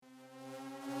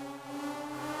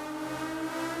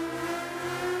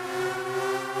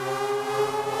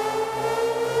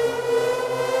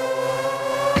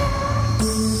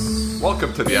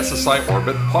welcome to the SSI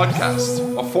Orbit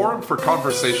podcast, a forum for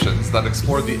conversations that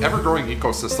explore the ever-growing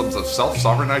ecosystems of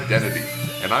self-sovereign identity.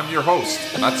 And I'm your host,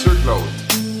 Mathieu Claude.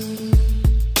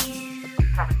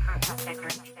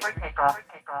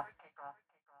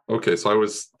 Okay, so I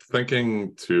was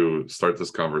thinking to start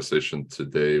this conversation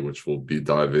today, which will be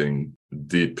diving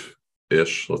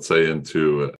deep-ish, let's say,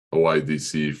 into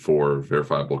OIDC for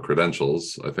verifiable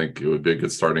credentials. I think it would be a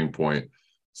good starting point,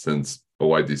 since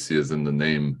OIDC is in the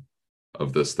name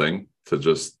of this thing, to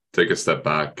just take a step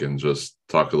back and just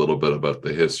talk a little bit about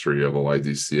the history of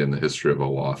OIDC and the history of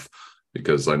OAuth,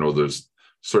 because I know there's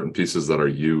certain pieces that are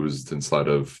used inside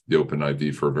of the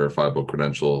OpenID for verifiable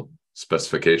credential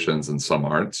specifications and some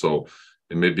aren't. So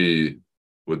it maybe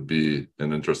would be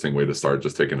an interesting way to start,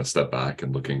 just taking a step back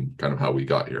and looking kind of how we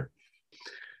got here.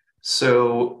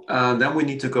 So then we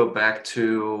need to go back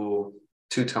to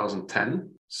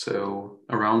 2010. So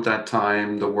around that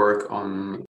time, the work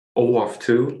on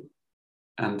OAuth2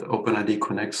 and OpenID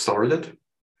Connect started.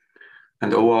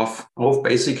 And OAuth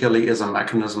basically is a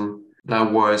mechanism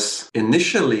that was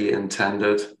initially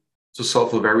intended to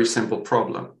solve a very simple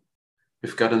problem.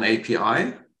 You've got an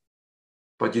API,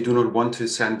 but you do not want to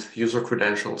send user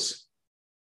credentials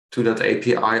to that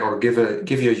API or give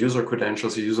your user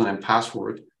credentials, your username and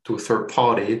password to a third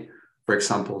party. For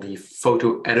example, the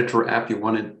photo editor app, you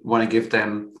don't want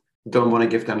to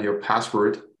give them your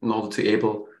password in order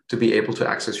to be able to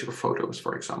access your photos,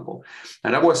 for example.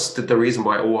 And that was the reason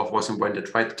why OAuth was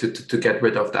invented, right? To get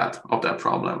rid of that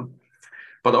problem.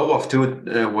 But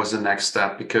OAuth2 was the next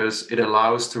step, because it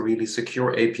allows to really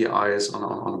secure APIs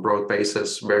on a broad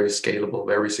basis, very scalable,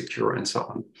 very secure, and so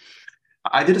on.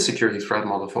 I did a security threat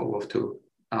model for OAuth2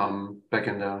 back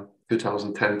in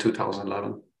 2010,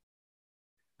 2011.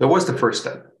 That was the first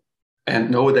step. And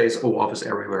nowadays, OAuth is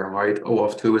everywhere, right?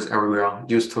 OAuth2 is everywhere,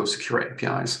 used to secure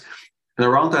APIs. And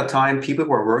around that time, people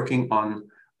were working on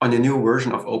a new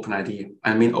version of OpenID.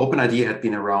 I mean, OpenID had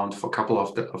been around for a couple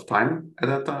of time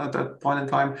at that point in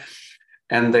time.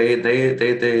 And they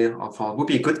thought it would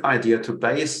be a good idea to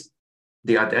base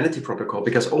the identity protocol,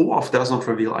 because OAuth does not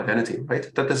reveal identity,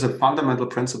 right? That is a fundamental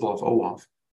principle of OAuth.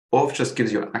 OAuth just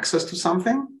gives you access to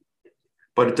something,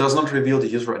 but it does not reveal the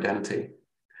user identity.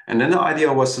 And then the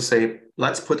idea was to say,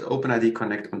 let's put OpenID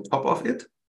Connect on top of it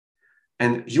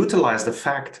and utilize the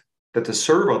fact that the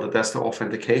server that does the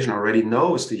authentication already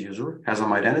knows the user, has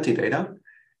some identity data,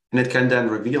 and it can then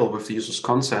reveal with the user's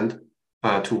consent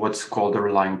to what's called the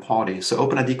relying party. So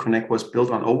OpenID Connect was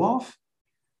built on OAuth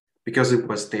because it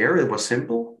was there, it was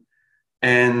simple.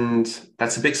 And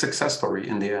that's a big success story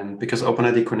in the end, because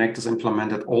OpenID Connect is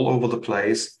implemented all over the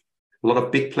place. A lot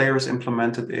of big players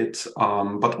implemented it,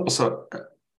 but also,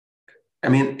 I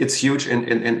mean, it's huge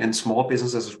in small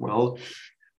businesses as well.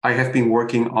 I have been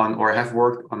working on, or I have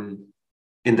worked on,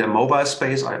 in the mobile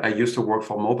space. I used to work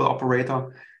for a mobile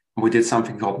operator. We did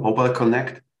something called Mobile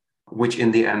Connect, which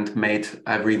in the end made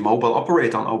every mobile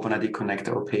operator on OpenID Connect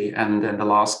OP. And in the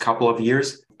last couple of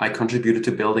years, I contributed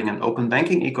to building an open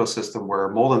banking ecosystem where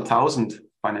more than 1,000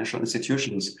 financial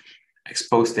institutions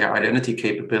expose their identity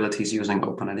capabilities using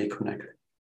OpenID Connect.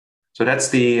 So that's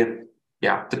the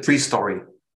pre-story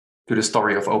to the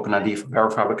story of OpenID for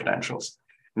verifiable credentials.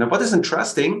 Now, what is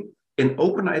interesting, in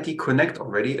OpenID Connect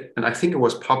already, and I think it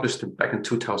was published back in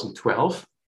 2012,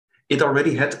 it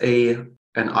already had an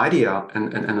idea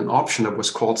and an option that was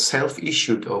called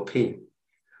self-issued OP.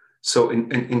 So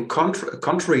in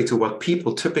contrary to what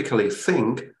people typically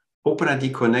think,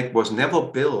 OpenID Connect was never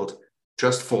built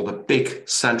just for the big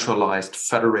centralized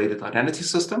federated identity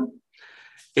system.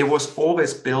 It was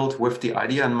always built with the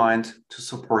idea in mind to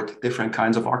support different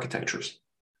kinds of architectures.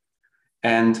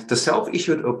 And the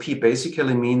self-issued OP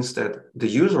basically means that the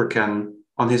user can,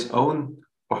 on his own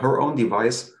or her own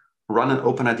device, run an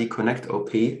OpenID Connect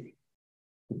OP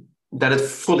that it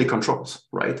fully controls,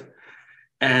 right?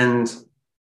 And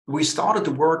we started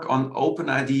to work on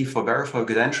OpenID for verifiable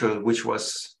credential, which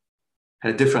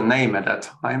had a different name at that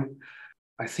time.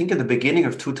 I think in the beginning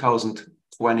of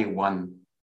 2021,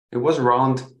 it was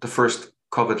around the first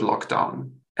COVID lockdown.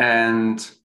 And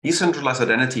decentralized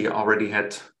identity already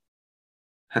had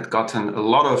gotten a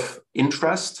lot of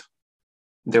interest.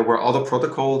 There were other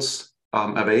protocols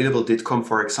available, DITCOM,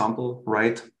 for example,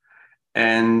 right?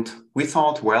 And we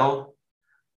thought, well,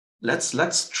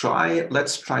 let's try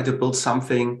to build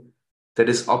something that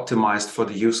is optimized for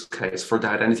the use case, for the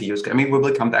identity use case. I mean, we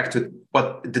will come back to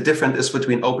what the difference is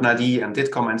between OpenID and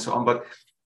DITCOM and so on, but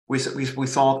we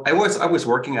thought, I was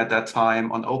working at that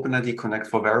time on OpenID Connect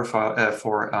for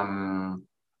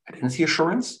identity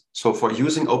assurance. So for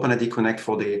using OpenID Connect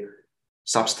for the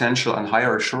substantial and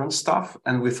higher assurance stuff.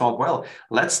 And we thought, well,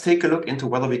 let's take a look into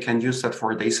whether we can use that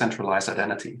for a decentralized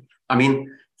identity. I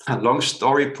mean, long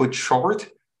story put short,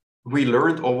 we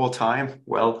learned over time,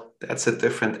 well, that's a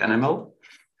different animal.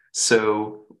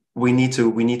 So we need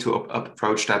to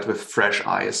approach that with fresh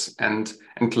eyes. And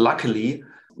luckily,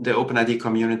 the OpenID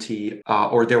community,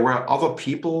 or there were other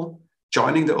people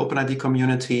joining the OpenID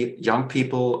community, young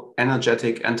people,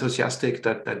 energetic, enthusiastic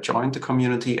that joined the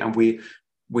community, and we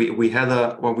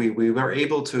were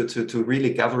able to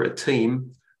really gather a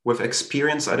team with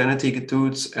experienced identity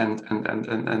dudes and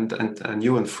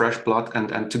new and fresh blood,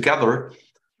 and together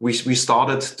we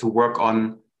started to work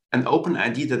on an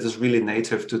OpenID that is really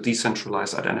native to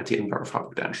decentralized identity and verifiable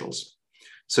credentials.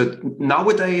 So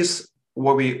nowadays,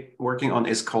 what we're working on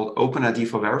is called OpenID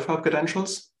for verifiable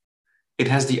credentials. It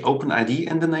has the OpenID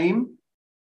in the name,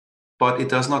 but it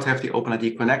does not have the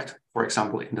OpenID Connect, for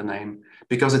example, in the name,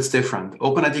 because it's different.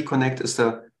 OpenID Connect is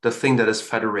the thing that is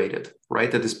federated,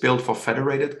 right? That is built for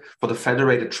the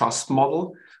federated trust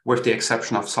model, with the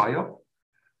exception of SIOP,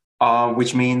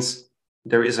 which means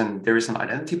there is an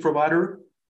identity provider,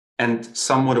 and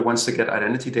someone who wants to get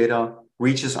identity data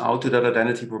reaches out to that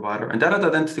identity provider, and that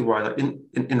identity provider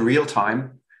in real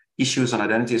time issues an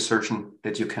identity assertion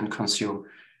that you can consume,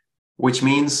 which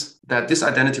means that this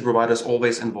identity provider is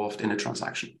always involved in a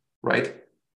transaction, right?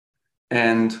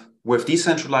 And with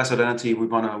decentralized identity, we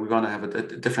wanna have a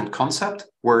different concept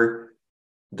where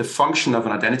the function of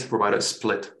an identity provider is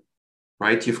split,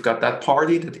 right? You've got that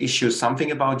party that issues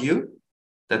something about you,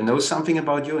 that knows something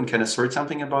about you and can assert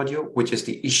something about you, which is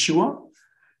the issuer.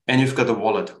 And you've got a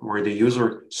wallet where the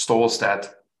user stores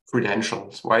that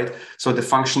credentials, right? So the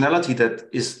functionality that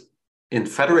is in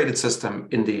federated system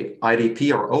in the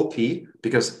IDP or OP,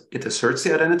 because it asserts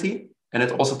the identity and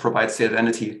it also provides the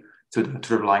identity to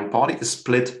the relying party, is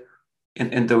split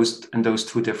in those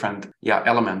two different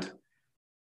elements,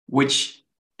 which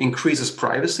increases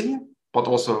privacy, but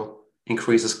also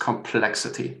increases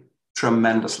complexity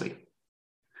tremendously.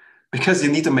 Because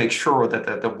you need to make sure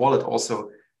that the wallet also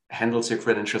handles your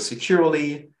credentials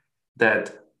securely,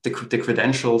 that the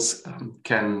credentials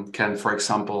can, for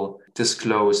example,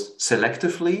 disclose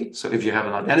selectively. So if you have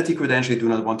an identity credential, you do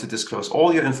not want to disclose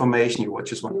all your information, you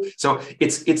just want. So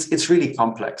it's really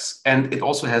complex. And it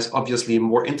also has obviously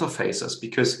more interfaces,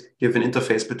 because you have an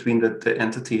interface between the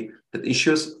entity that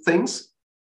issues things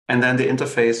and then the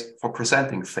interface for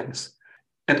presenting things.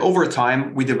 And over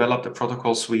time, we developed a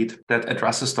protocol suite that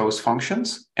addresses those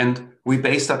functions, and we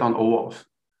based that on OAuth.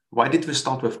 Why did we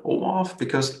start with OAuth?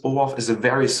 Because OAuth is a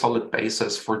very solid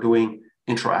basis for doing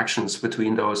interactions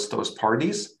between those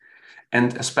parties.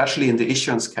 And especially in the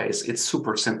issuance case, it's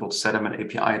super simple to set up an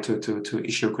API to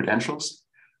issue credentials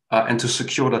and to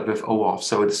secure that with OAuth.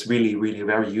 So it's really, really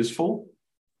very useful.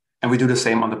 And we do the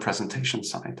same on the presentation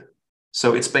side.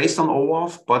 So it's based on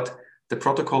OAuth, but the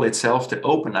protocol itself, the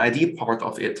OpenID part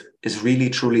of it, is really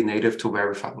truly native to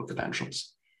verifiable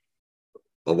credentials.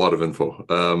 A lot of info.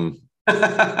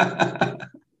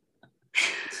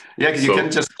 Yeah, you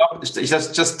can just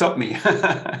stop me.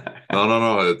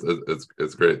 No.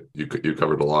 It's great. You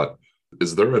covered a lot.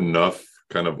 Is there enough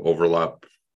kind of overlap?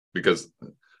 Because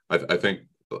I think,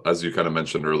 as you kind of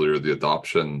mentioned earlier, the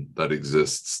adoption that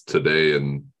exists today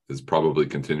and is probably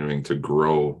continuing to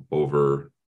grow over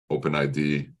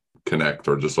OpenID Connect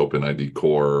or just OpenID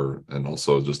Core, and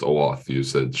also just OAuth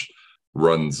usage,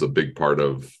 runs a big part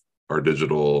of our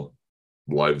digital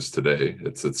lives today.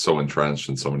 It's so entrenched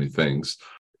in so many things.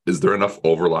 Is there enough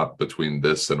overlap between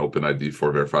this and OpenID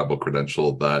for verifiable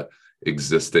credential that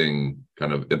existing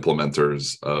kind of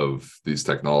implementers of these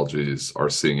technologies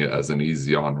are seeing it as an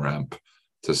easy on-ramp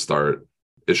to start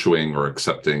issuing or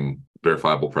accepting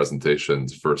verifiable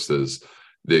presentations versus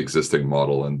the existing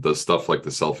model? And does stuff like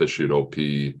the self-issued OP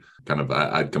kind of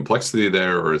add complexity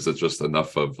there, or is it just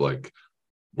enough of like,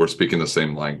 we're speaking the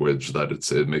same language that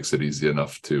it makes it easy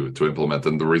enough to implement?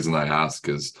 And the reason I ask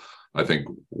is, I think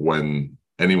when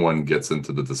anyone gets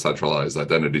into the decentralized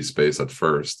identity space at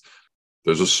first,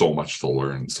 there's just so much to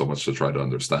learn, so much to try to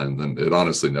understand, and it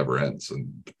honestly never ends.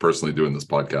 And personally, doing this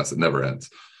podcast, it never ends.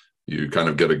 You kind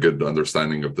of get a good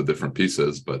understanding of the different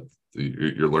pieces, but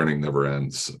your learning never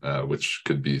ends, which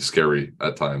could be scary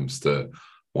at times to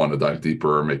want to dive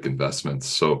deeper or make investments.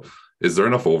 So is there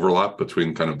enough overlap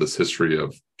between kind of this history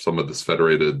of some of this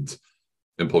federated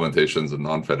implementations and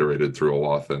non-federated through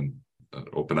OAuth and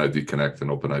OpenID Connect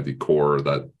and OpenID Core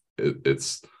that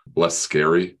it's less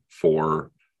scary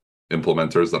for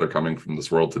implementers that are coming from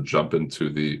this world to jump into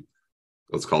the,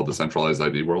 let's call it, the centralized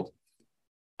ID world?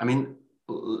 I mean,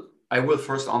 I will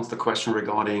first answer the question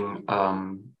regarding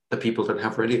the people that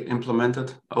have already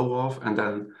implemented OAuth, and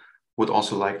then would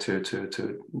also like to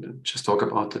just talk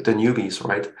about the newbies,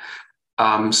 right?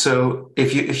 So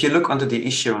if you look onto the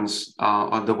issuance,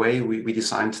 on the way we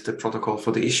designed the protocol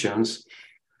for the issuance,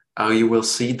 you will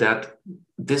see that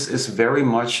this is very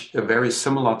much a very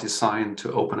similar design to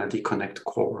OpenID Connect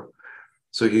Core.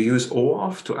 So you use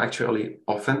OAuth to actually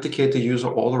authenticate the user,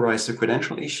 authorize the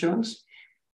credential issuance.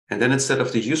 And then instead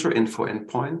of the user info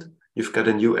endpoint, you've got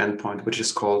a new endpoint, which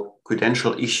is called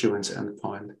credential issuance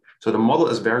endpoint. So the model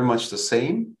is very much the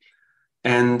same.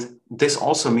 And this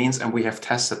also means, and we have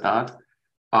tested that,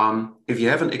 if you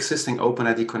have an existing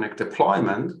OpenID Connect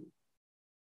deployment,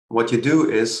 what you do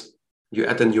is you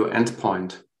add a new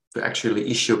endpoint to actually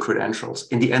issue credentials.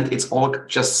 In the end, it's all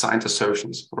just signed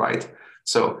assertions, right?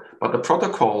 So, but the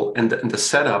protocol and the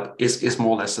setup is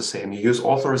more or less the same. You use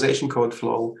authorization code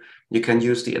flow. You can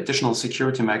use the additional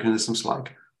security mechanisms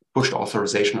like pushed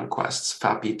authorization requests,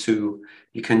 FAPI2.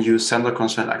 You can use sender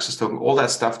constraint access token, all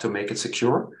that stuff to make it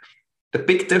secure. The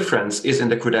big difference is in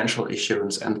the credential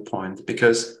issuance endpoint,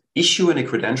 because issuing a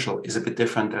credential is a bit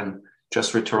different than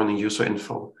just returning user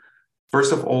info.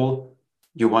 First of all,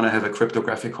 you want to have a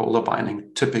cryptographic holder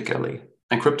binding typically.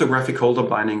 And cryptographic holder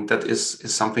binding, that is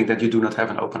something that you do not have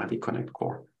in OpenID Connect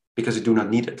Core because you do not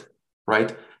need it,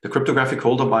 right? The cryptographic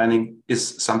holder binding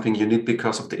is something you need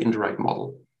because of the indirect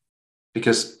model.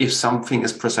 Because if something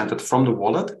is presented from the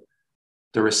wallet,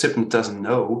 the recipient doesn't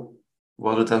know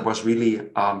whether that was really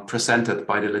presented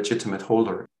by the legitimate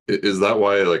holder. Is that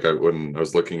why, like, when I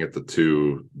was looking at the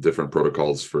two different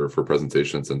protocols for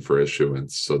presentations and for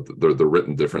issuance, so they're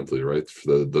written differently, right?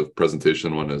 The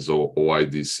presentation one is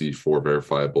OIDC4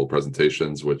 verifiable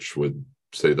presentations, which would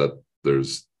say that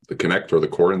there's the connect or the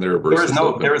core in there versus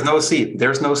there is no C.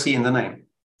 There's no C in the name.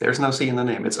 There's no C in the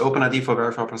name. It's OpenID for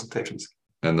verifiable presentations.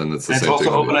 And then it's the same thing. It's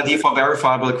also OpenID for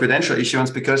verifiable credential issuance,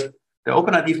 because the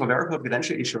OpenID for verifiable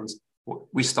credential issuance,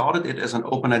 we started it as an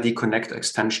OpenID Connect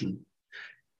extension.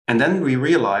 And then we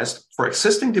realized for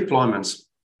existing deployments,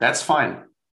 that's fine.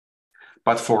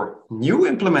 But for new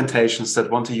implementations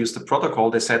that want to use the protocol,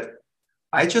 they said,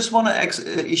 I just want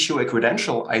to issue a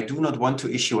credential. I do not want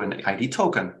to issue an ID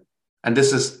token. And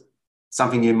this is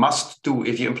something you must do.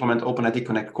 If you implement OpenID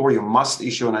Connect Core, you must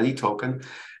issue an ID token.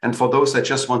 And for those that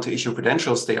just want to issue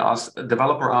credentials, a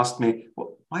developer asked me,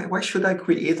 well, why should I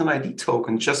create an ID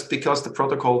token just because the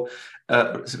protocol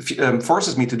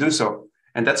forces me to do so?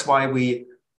 And that's why we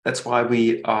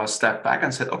stepped back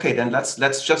and said, okay, then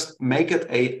let's just make it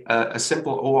a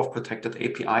simple OAuth protected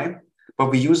API, but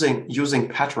we're using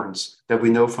patterns that we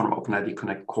know from OpenID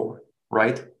Connect Core,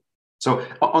 right? So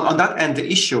on that end, the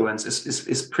issuance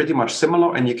is pretty much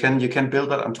similar, and you can build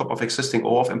that on top of existing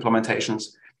OAuth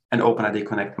implementations and OpenID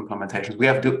Connect implementations. We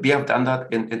have done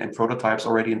that in prototypes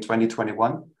already in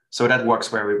 2021, so that works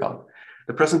very well.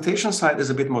 The presentation side is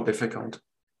a bit more difficult,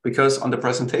 because on the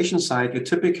presentation side, you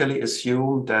typically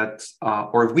assume that,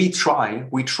 or we try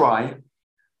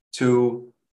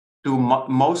to do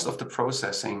most of the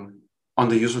processing on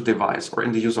the user device or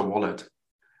in the user wallet,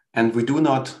 and we do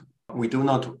not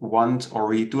want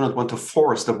to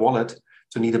force the wallet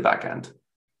to need a backend.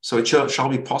 So it shall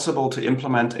be possible to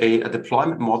implement a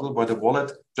deployment model where the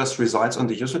wallet just resides on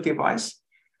the user device,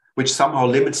 which somehow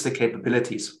limits the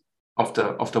capabilities of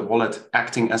the wallet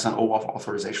acting as an OAuth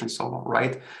authorization server,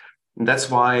 right? And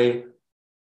that's why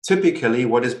typically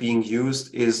what is being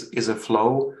used is a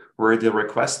flow where the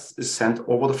request is sent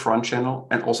over the front channel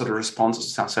and also the response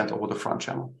is sent over the front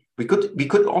channel. We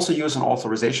could also use an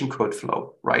authorization code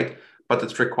flow, right? But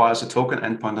it requires a token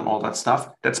endpoint and all that stuff.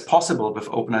 That's possible with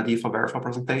OpenID for verifiable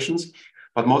presentations,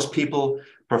 but most people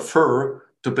prefer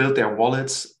to build their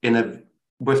wallets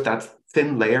with that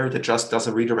thin layer that just does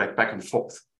a redirect back and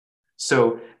forth.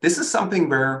 So this is something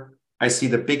where I see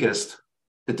the biggest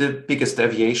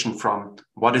deviation from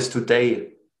what is today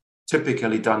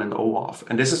typically done in OAuth.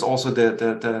 And this is also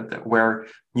the where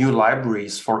new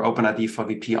libraries for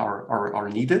OpenID4VC are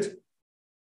needed.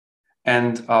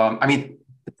 And I mean,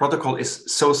 the protocol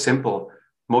is so simple.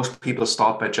 Most people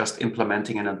start by just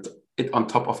implementing it on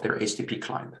top of their HTTP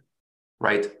client,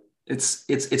 right? It's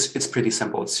pretty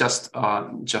simple. It's just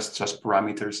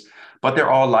parameters. But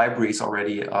there are libraries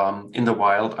already in the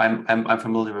wild. I'm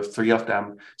familiar with 3 of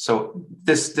them. So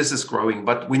this is growing,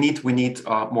 but we need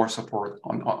more support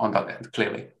on that end,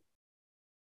 clearly.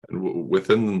 And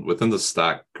within the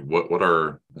stack, what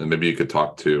are, and maybe you could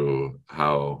talk to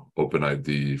how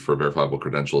OpenID for verifiable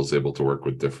credentials is able to work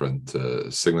with different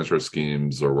signature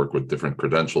schemes or work with different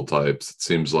credential types. It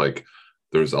seems like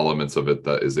there's elements of it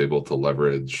that is able to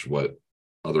leverage what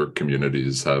other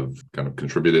communities have kind of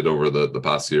contributed over the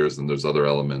past years, and there's other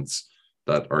elements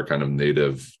that are kind of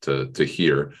native to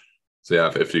here. So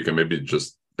yeah, if you can maybe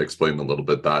just explain a little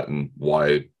bit that and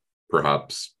why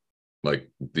perhaps like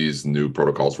these new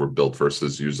protocols were built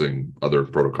versus using other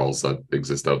protocols that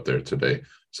exist out there today.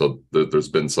 So there's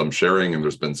been some sharing and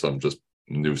there's been some just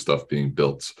new stuff being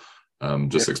built.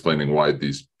 Just explaining why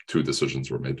these two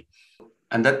decisions were made.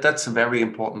 And that's a very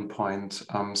important point.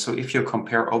 So if you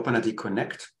compare OpenID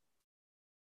Connect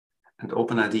and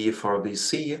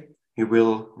OpenID4VC, you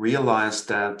will realize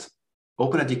that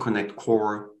OpenID Connect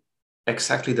core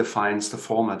exactly defines the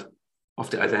format of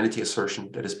the identity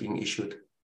assertion that is being issued.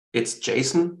 It's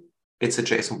JSON, it's a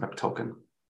JSON Web Token.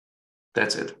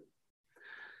 That's it.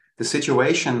 The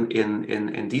situation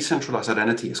in decentralized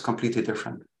identity is completely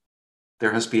different.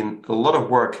 There has been a lot of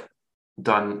work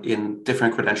done in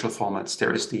different credential formats.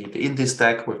 There is the Indy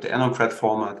stack with the AnonCred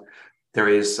format. There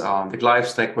is the Glyph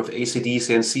stack with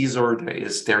ACDC and Caesar.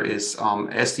 There is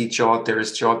SD-JOT, there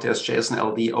is JOT, there's JSON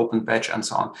LD, Open Batch, and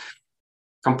so on.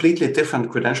 Completely different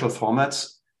credential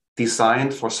formats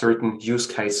designed for certain use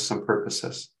cases and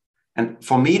purposes. And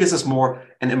for me, this is more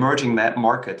an emerging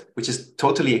market, which is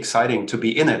totally exciting to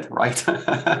be in it, right?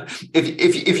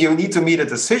 if you need to meet a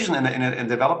decision in a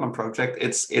development project,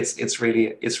 it's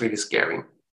really scary.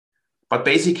 But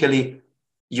basically,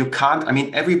 you can't. I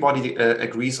mean, everybody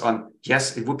agrees on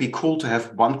yes, it would be cool to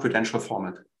have one credential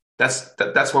format.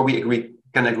 That's what we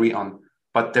can agree on.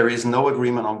 But there is no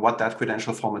agreement on what that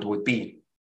credential format would be,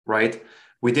 right?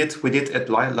 We did at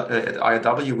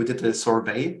IIW, we did a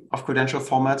survey of credential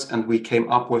formats, and we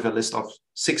came up with a list of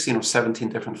 16 or 17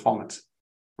 different formats,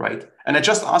 right? And I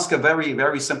just asked a very,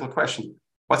 very simple question.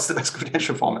 What's the best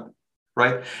credential format,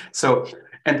 right? So,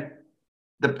 and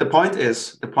the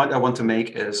point I want to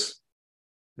make is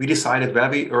we decided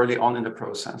very early on in the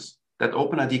process that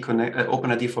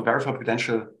OpenID for verifiable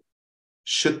credential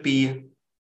should be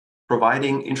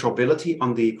providing interoperability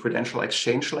on the credential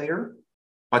exchange layer,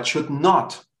 but should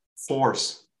not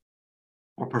force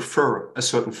or prefer a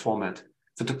certain format.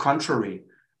 To the contrary,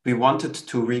 we wanted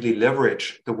to really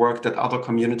leverage the work that other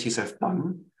communities have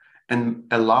done and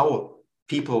allow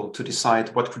people to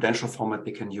decide what credential format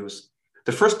they can use.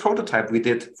 The first prototype we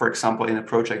did, for example, in a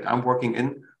project I'm working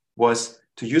in, was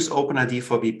to use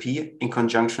OpenID4VP in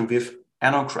conjunction with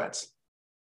AnonCreds.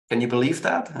 Can you believe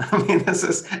that? I mean,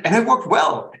 and it worked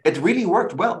well. It really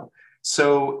worked well.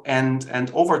 So,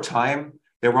 and over time,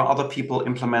 there were other people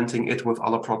implementing it with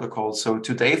other protocols. So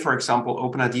today, for example,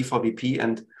 OpenID4VP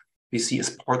and VC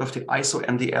is part of the ISO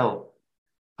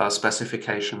MDL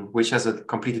specification, which has a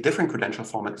completely different credential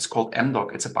format. It's called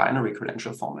MDoc. It's a binary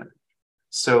credential format.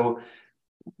 So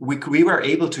we were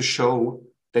able to show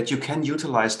that you can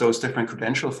utilize those different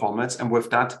credential formats, and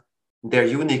with that, their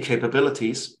unique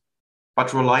capabilities,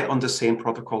 but rely on the same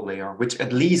protocol layer, which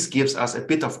at least gives us a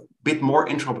bit more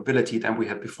interoperability than we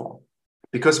had before.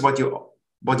 Because what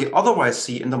you otherwise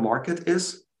see in the market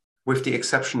is, with the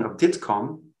exception of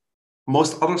DITCOM,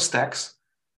 most other stacks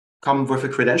come with a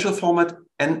credential format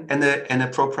and a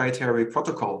proprietary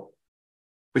protocol,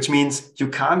 which means you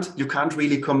can't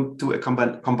really do a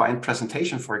combined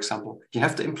presentation, for example. You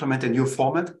have to implement a new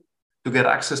format to get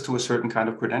access to a certain kind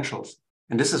of credentials.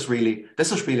 And this is really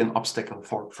an obstacle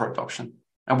for adoption.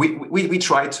 And we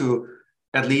try to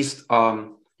at least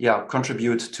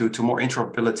contribute to more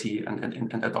interoperability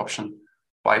and adoption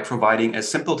by providing a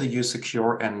simple to use,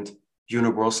 secure, and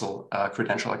universal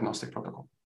credential agnostic protocol.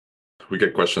 We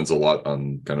get questions a lot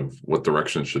on kind of what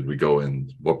direction should we go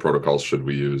in, what protocols should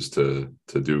we use to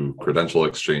do credential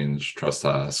exchange, trust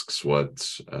tasks, what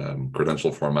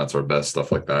credential formats are best,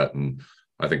 stuff like that. And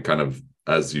I think kind of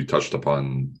as you touched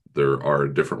upon, there are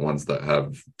different ones that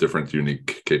have different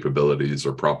unique capabilities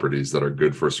or properties that are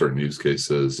good for certain use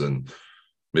cases and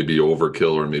maybe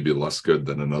overkill or maybe less good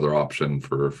than another option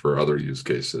for other use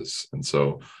cases. And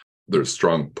so there's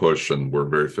strong push, and we're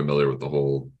very familiar with the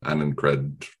whole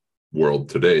AnonCred world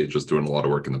today, just doing a lot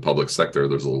of work in the public sector.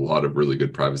 There's a lot of really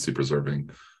good privacy preserving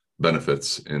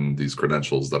benefits in these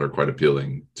credentials that are quite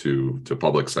appealing to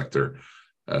public sector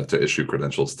to issue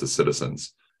credentials to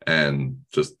citizens. And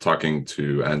just talking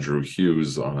to Andrew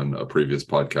Hughes on a previous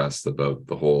podcast about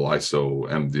the whole ISO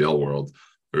MDL world,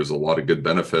 there's a lot of good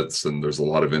benefits and there's a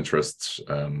lot of interest.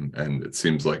 And it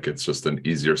seems like it's just an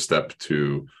easier step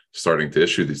to starting to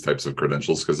issue these types of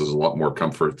credentials because there's a lot more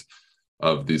comfort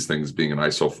of these things being an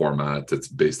ISO format. It's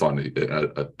based on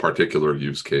a particular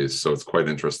use case. So it's quite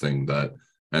interesting that,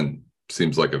 and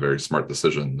seems like a very smart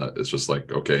decision, that it's just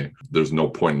like, okay, there's no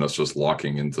point in us just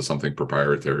locking into something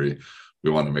proprietary.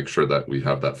 We want to make sure that we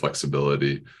have that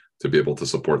flexibility to be able to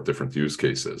support different use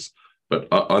cases. But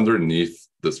underneath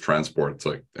this transport,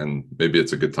 and maybe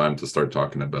it's a good time to start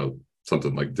talking about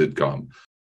something like DIDCOM.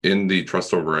 in the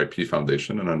Trust over IP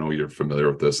Foundation, and I know you're familiar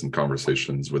with this in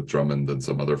conversations with Drummond and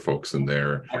some other folks in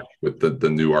there, with the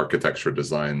new architecture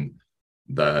design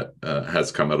that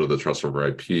has come out of the Trust over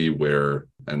IP, where,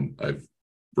 and I've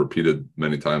repeated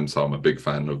many times how I'm a big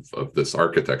fan of this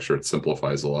architecture. It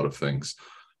simplifies a lot of things.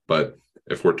 But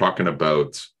if we're talking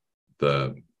about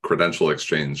the credential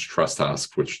exchange trust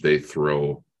task, which they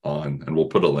throw on, and we'll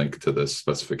put a link to this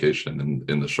specification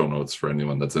in the show notes for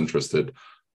anyone that's interested,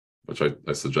 which I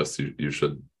suggest you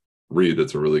should read.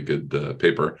 It's a really good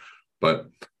paper. But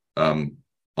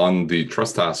on the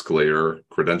trust task layer,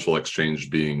 credential exchange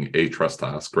being a trust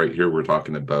task, right here we're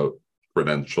talking about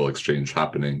credential exchange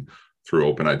happening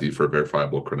through OpenID for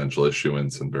verifiable credential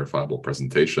issuance and verifiable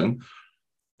presentation.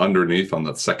 Underneath, on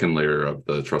that second layer of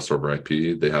the trust over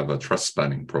IP, they have a trust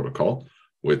spanning protocol,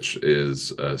 which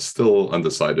is still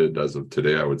undecided as of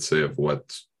today, I would say, of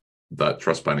what that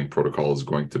trust spanning protocol is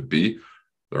going to be.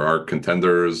 There are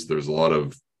contenders. There's a lot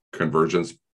of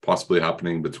convergence possibly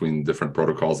happening between different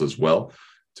protocols as well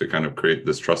to kind of create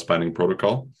this trust spanning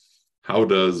protocol. How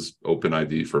does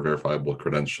OpenID for verifiable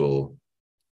credential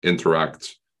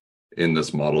interact in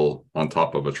this model on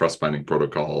top of a trust spanning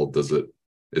protocol?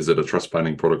 Is it a trust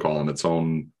spanning protocol on its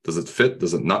own? Does it fit?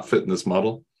 Does it not fit in this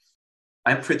model?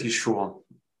 I'm pretty sure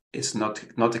it's not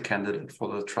a candidate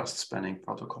for the trust spanning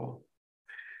protocol.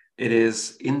 It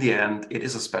is, in the end, it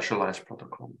is a specialized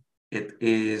protocol.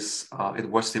 It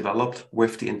was developed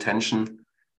with the intention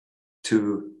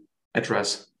to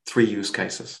address 3 use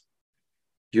cases.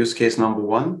 Use case number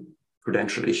 1,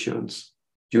 credential issuance.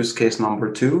 Use case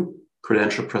number 2,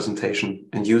 credential presentation.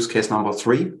 And use case number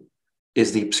 3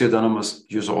 is the pseudonymous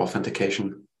user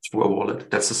authentication through a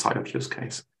wallet. That's the sign-up use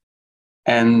case.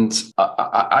 And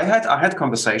I had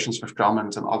conversations with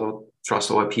Drummond and other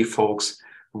Trust OIP folks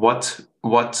what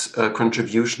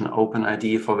contribution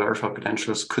OpenID for verifiable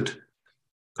credentials could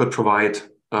provide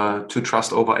to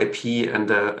Trust over IP and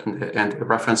the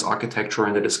reference architecture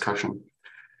and the discussion.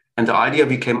 And the idea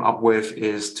we came up with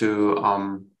is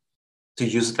to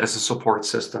use it as a support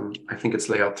system. I think it's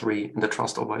layer 3 in the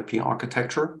Trust over IP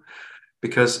architecture.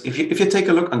 Because if you take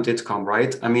a look on DITCOM,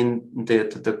 right? I mean,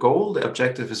 the goal, the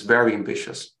objective is very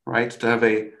ambitious, right? To have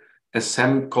as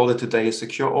Sam called it today, a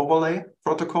secure overlay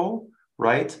protocol,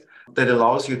 right? That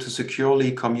allows you to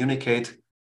securely communicate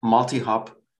multi-hub,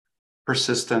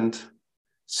 persistent,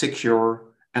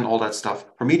 secure, and all that stuff.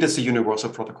 For me, that's a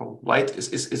universal protocol, right?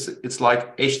 It's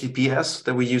like HTTPS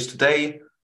that we use today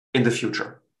in the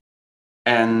future.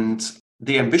 And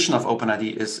the ambition of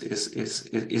OpenID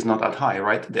is not that high,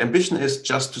 right? The ambition is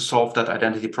just to solve that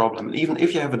identity problem. And even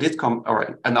if you have a DITCOM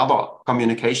or another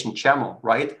communication channel,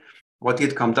 right? What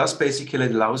DITCOM does basically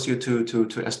allows you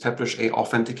to establish a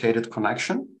authenticated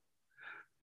connection.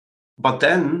 But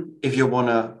then if you want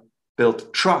to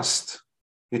build trust,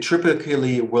 you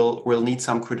typically will need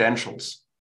some credentials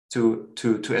to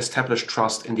establish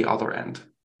trust in the other end.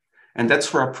 And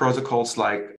that's where protocols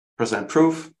like present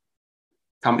proof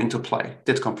come into play,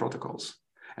 DITCOM protocols.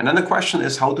 And then the question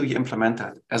is, how do you implement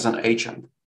that as an agent?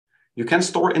 You can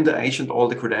store in the agent all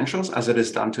the credentials as it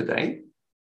is done today.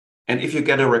 And if you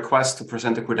get a request to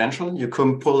present a credential, you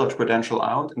can pull that credential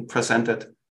out and present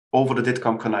it over the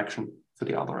DITCOM connection to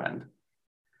the other end.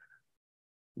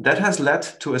 That has led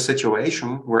to a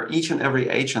situation where each and every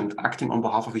agent acting on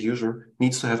behalf of a user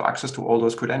needs to have access to all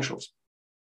those credentials.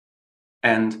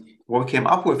 And what we came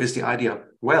up with is the idea,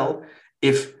 well,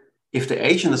 if the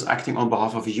agent is acting on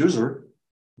behalf of a user,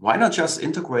 why not just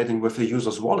integrating with the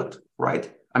user's wallet, right?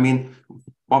 I mean,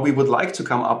 what we would like to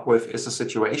come up with is a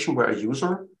situation where a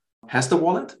user has the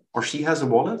wallet or she has a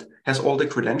wallet, has all the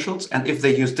credentials, and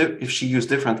if she use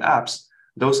different apps,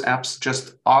 those apps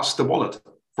just ask the wallet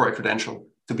for a credential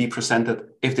to be presented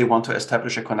if they want to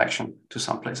establish a connection to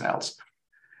someplace else.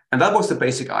 And that was the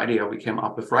basic idea we came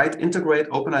up with, right? Integrate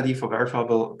OpenID for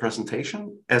verifiable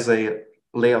presentation as a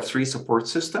layer 3 support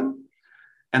system.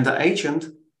 And the agent,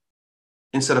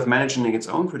 instead of managing its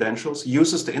own credentials,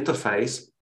 uses the interface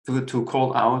to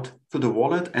call out to the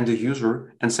wallet and the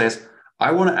user and says,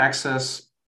 I want to access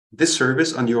this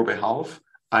service on your behalf.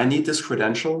 I need this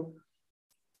credential.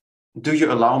 Do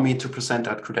you allow me to present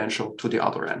that credential to the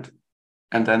other end?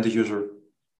 And then the user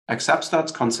accepts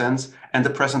that, consents, and the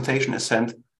presentation is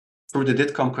sent through the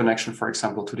DITCOM connection, for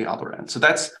example, to the other end. So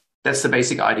that's the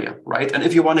basic idea, right? And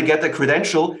if you want to get the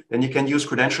credential, then you can use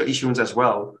credential issuance as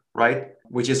well, right?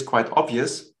 Which is quite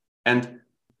obvious. And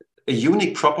a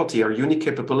unique property or unique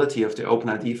capability of the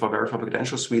OpenID for Verifiable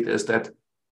Credential Suite is that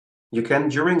you can,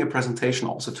 during a presentation,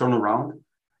 also turn around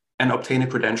and obtain a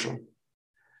credential.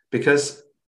 Because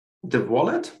the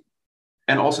wallet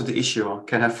and also the issuer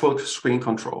can have full screen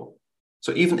control.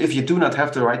 So even if you do not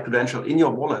have the right credential in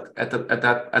your wallet at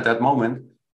that moment,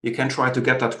 you can try to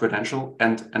get that credential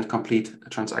and complete a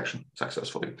transaction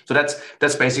successfully. So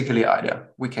that's basically the idea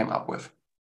we came up with.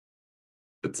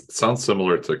 It sounds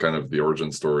similar to kind of the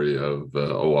origin story of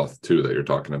OAuth 2 that you're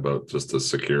talking about, just to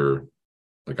secure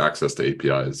like access to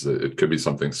APIs. It could be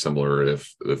something similar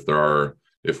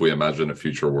if we imagine a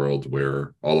future world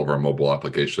where all of our mobile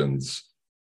applications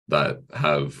that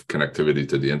have connectivity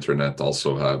to the internet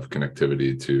also have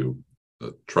connectivity to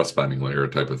the trust spanning layer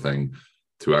type of thing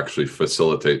to actually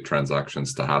facilitate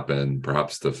transactions to happen,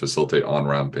 perhaps to facilitate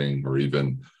on-ramping or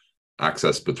even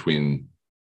access between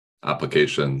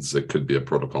applications. It could be a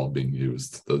protocol being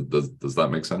used. Does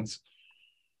that make sense?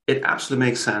 It absolutely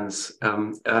makes sense.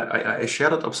 I share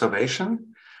that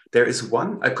observation. There is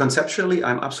one, conceptually,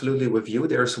 I'm absolutely with you.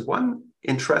 There's one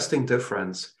interesting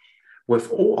difference.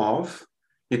 With OAuth,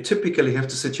 you typically have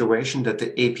the situation that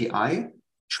the API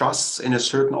trusts in a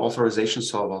certain authorization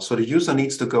solver. So the user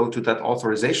needs to go to that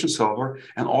authorization solver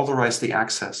and authorize the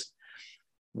access.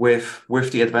 With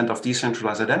the advent of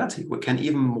decentralized identity, we can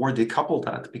even more decouple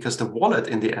that, because the wallet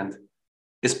in the end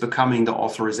is becoming the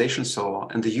authorization solver,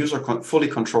 and the user fully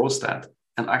controls that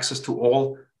and access to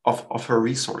all of her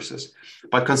resources.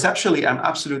 But conceptually, I'm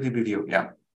absolutely with you. Yeah.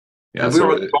 Yeah,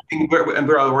 and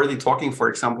we're already talking, for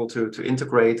example, to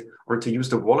integrate or to use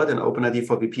the wallet in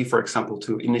OpenID4VC, for example,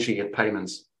 to initiate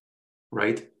payments,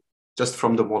 right? Just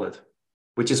from the wallet,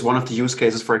 which is one of the use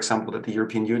cases, for example, that the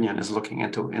European Union is looking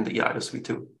into in the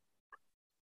eIDAS-V2.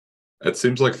 It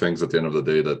seems like things at the end of the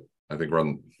day that I think we're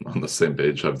on the same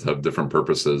page have different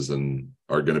purposes and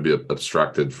are going to be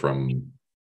abstracted from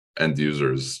end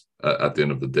users at the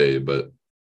end of the day, but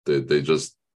they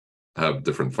just have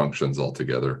different functions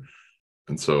altogether.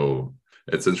 And so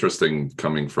it's interesting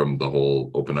coming from the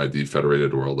whole OpenID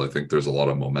federated world. I think there's a lot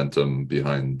of momentum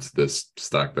behind this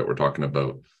stack that we're talking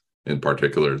about. In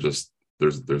particular, just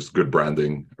there's good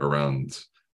branding around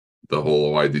the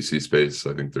whole OIDC space.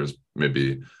 I think there's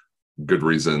maybe good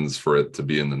reasons for it to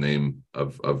be in the name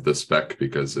of this spec,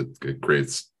 because it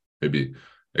creates maybe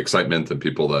excitement and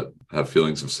people that have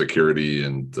feelings of security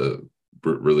and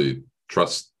really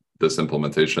trust this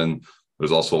implementation.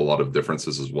 There's also a lot of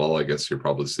differences as well. I guess you're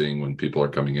probably seeing when people are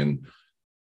coming in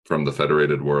from the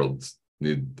federated world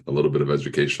need a little bit of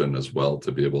education as well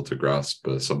to be able to grasp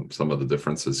some of the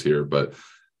differences here. But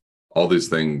all these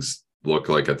things look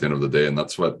like at the end of the day, and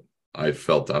that's what I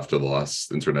felt after the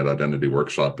last Internet Identity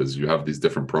Workshop, is you have these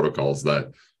different protocols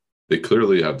that they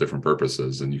clearly have different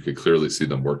purposes, and you could clearly see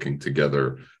them working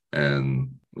together.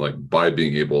 And like by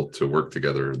being able to work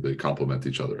together, they complement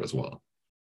each other as well.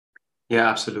 Yeah,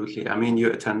 absolutely. I mean,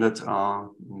 you attended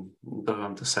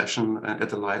the session at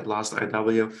the last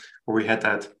IW where we had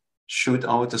that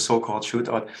shootout, the so-called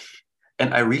shootout,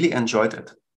 and I really enjoyed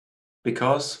it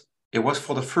because it was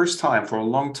for the first time for a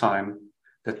long time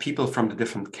that people from the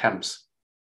different camps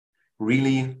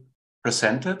really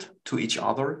presented to each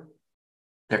other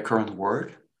their current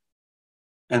work,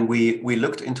 and we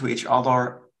looked into each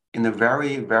other in a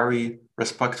very, very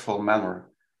respectful manner.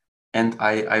 And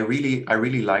I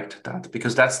really liked that,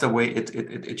 because that's the way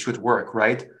it should work,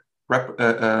 right?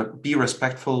 Be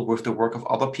respectful with the work of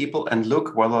other people and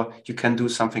look whether you can do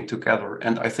something together.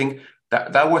 And I think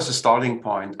that was a starting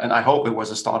point, and I hope it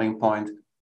was a starting point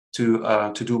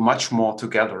to do much more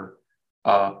together,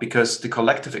 because the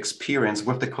collective experience,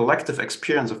 with the collective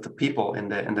experience of the people in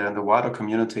the wider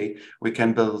community, we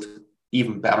can build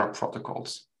even better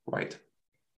protocols, right?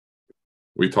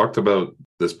 We talked about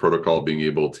this protocol being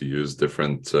able to use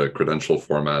different credential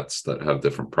formats that have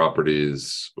different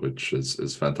properties, which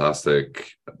is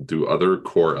fantastic. Do other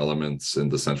core elements in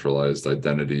decentralized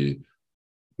identity,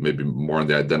 maybe more on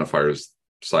the identifiers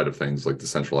side of things, like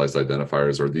decentralized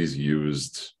identifiers, are these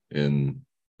used in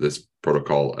this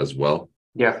protocol as well?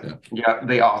 Yeah,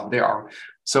 they are.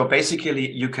 So basically,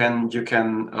 you can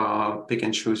pick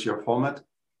and choose your format,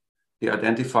 the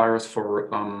identifiers for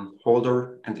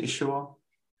holder and issuer,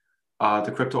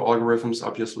 the crypto algorithms,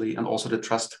 obviously, and also the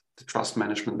trust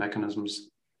management mechanisms.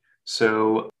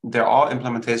 So there are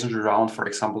implementations around, for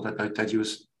example, that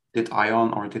use did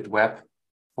ion or did web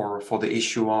for the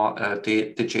issuer,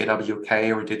 did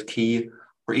JWK or did key,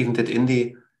 or even did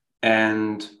Indy.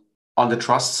 And on the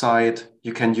trust side,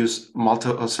 you can use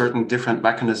certain different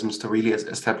mechanisms to really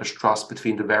establish trust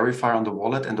between the verifier on the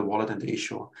wallet and the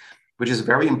issuer, which is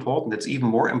very important. It's even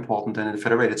more important than in the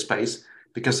federated space,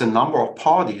 because the number of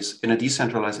parties in a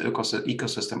decentralized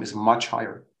ecosystem is much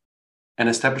higher. And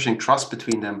establishing trust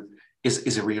between them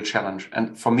is a real challenge.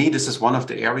 And for me, this is one of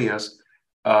the areas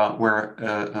where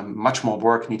much more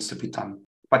work needs to be done.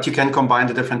 But you can combine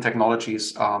the different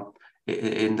technologies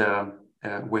in the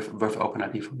with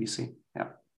OpenID4VC. Yeah.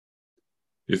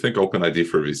 You think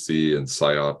OpenID4VC and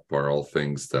PSYOP are all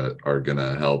things that are going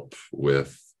to help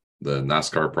with the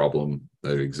NASCAR problem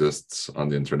that exists on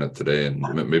the internet today? And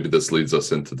maybe this leads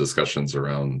us into discussions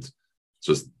around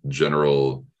just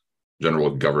general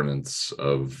governance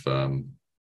of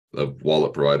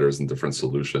wallet providers and different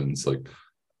solutions. Like,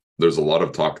 there's a lot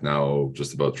of talk now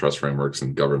just about trust frameworks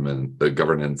and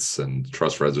governance and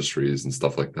trust registries and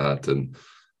stuff like that. And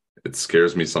it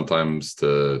scares me sometimes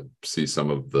to see some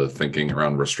of the thinking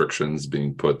around restrictions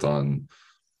being put on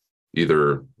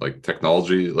either like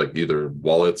technology, like either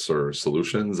wallets or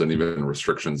solutions, and even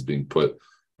restrictions being put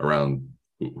around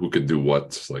who could do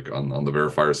what, like on the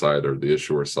verifier side or the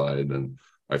issuer side. And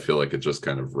I feel like it just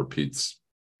kind of repeats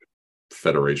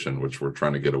federation, which we're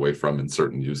trying to get away from in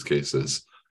certain use cases.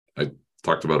 I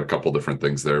talked about a couple different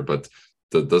things there, but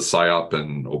does PSYOP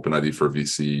and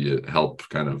OpenID4VC help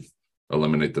kind of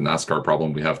eliminate the NASCAR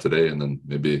problem we have today? And then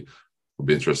maybe we'll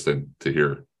be interested to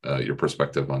hear your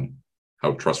perspective on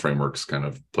how trust frameworks kind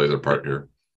of play their part here.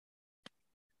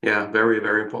 Yeah, very,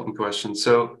 very important question.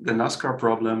 So the NASCAR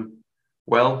problem,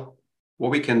 well,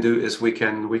 what we can do is we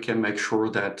can make sure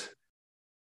that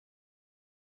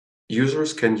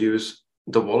users can use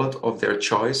the wallet of their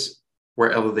choice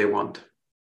wherever they want.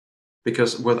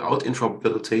 Because without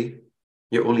interoperability,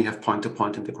 you only have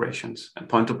point-to-point integrations. And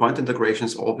point-to-point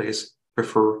integrations always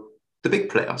prefer the big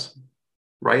players,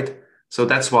 right? So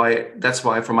that's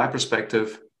why from my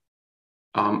perspective,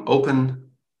 open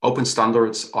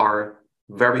standards are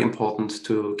very important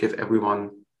to give everyone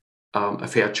a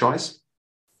fair choice,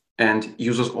 and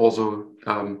users also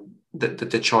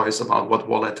the choice about what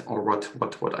wallet or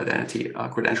what identity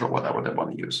credential, whatever they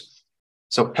want to use.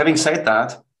 So having said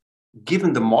that,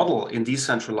 given the model in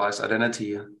decentralized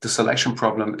identity, the selection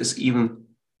problem is even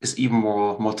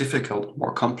more difficult,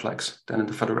 more complex than in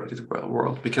the federated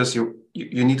world, because you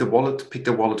need a wallet, pick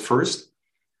the wallet first,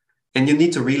 and you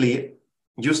need to really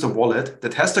use the wallet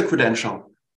that has the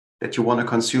credential that you want to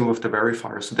consume with the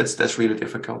verifier. So that's really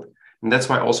difficult, and that's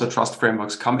why also trust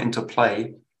frameworks come into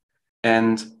play.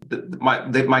 And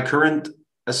my current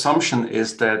assumption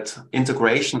is that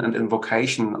integration and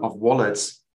invocation of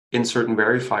wallets in certain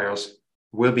verifiers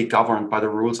will be governed by the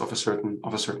rules of a certain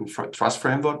trust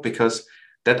framework, because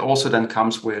that also then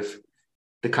comes with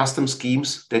the custom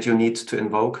schemes that you need to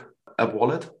invoke a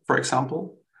wallet, for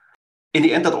example. In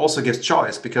the end, that also gives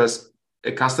choice, because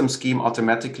a custom scheme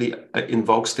automatically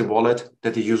invokes the wallet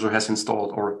that the user has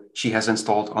installed or she has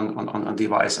installed on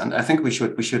device. And I think we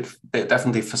should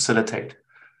definitely facilitate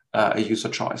a user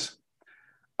choice.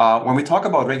 When we talk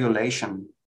about regulation,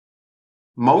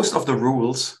 most of the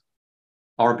rules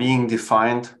are being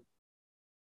defined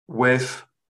with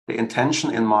the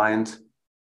intention in mind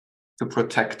to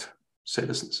protect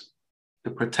citizens,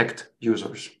 to protect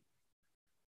users.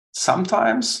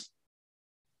 Sometimes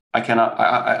I kind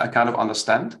of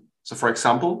understand. So for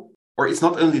example, or it's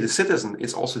not only the citizen,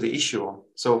 it's also the issuer.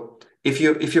 So if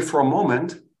you for a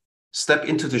moment step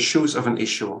into the shoes of an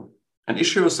issuer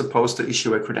is supposed to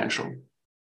issue a credential.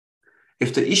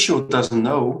 If the issuer doesn't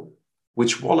know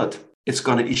which wallet it's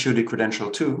going to issue the credential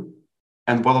to,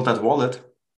 and whether that wallet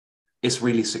is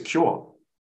really secure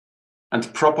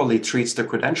and properly treats the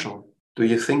credential, do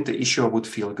you think the issuer would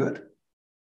feel good?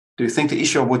 Do you think the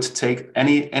issuer would take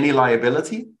any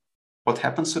liability? What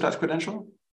happens to that credential?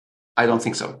 I don't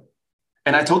think so.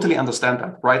 And I totally understand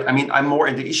that, right? I mean, I'm more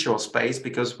in the issuer space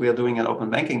because we are doing an open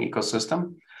banking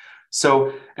ecosystem.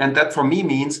 So, and that for me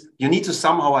means you need to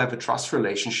somehow have a trust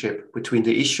relationship between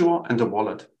the issuer and the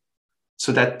wallet,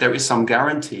 so that there is some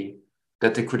guarantee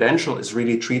that the credential is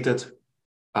really treated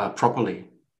properly.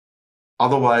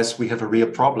 Otherwise, we have a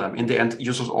real problem. In the end,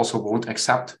 users also won't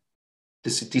accept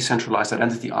this decentralized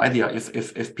identity idea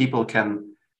if people can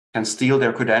steal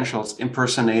their credentials,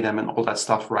 impersonate them, and all that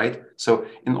stuff, right? So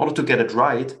in order to get it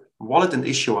right, wallet and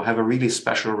issuer have a really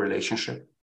special relationship.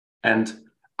 And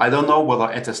I don't know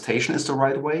whether attestation is the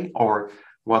right way, or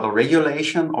whether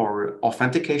regulation or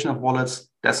authentication of wallets,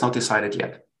 that's not decided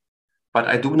yet. But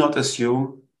I do not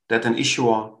assume that an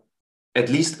issuer, at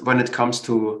least when it comes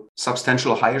to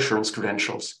substantial high assurance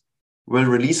credentials, will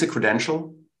release a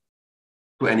credential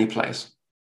to any place.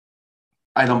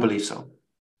 I don't believe so.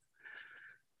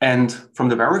 And from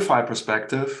the verifier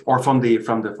perspective, or from the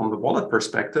wallet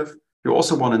perspective, you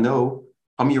also want to know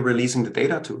whom you're releasing the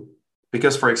data to.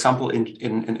 Because, for example,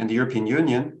 in the European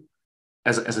Union,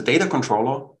 as a data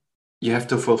controller, you have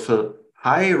to fulfill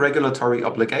high regulatory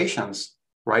obligations,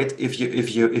 right? If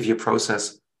you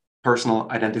process personal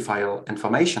identifier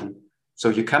information. So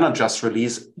you cannot just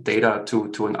release data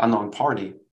to an unknown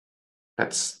party.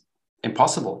 That's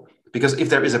impossible. Because if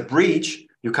there is a breach,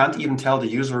 you can't even tell the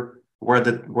user where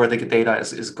the data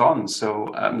is gone.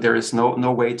 So there is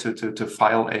no way to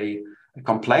file a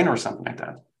complaint or something like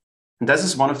that. And this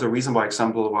is one of the reasons, for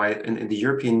example, why in the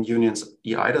European Union's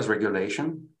eIDAS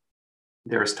regulation,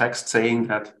 there is text saying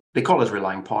that they call it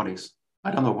relying parties.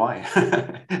 I don't know why.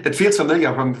 It feels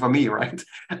familiar for me, right?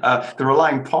 The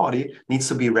relying party needs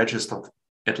to be registered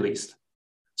at least.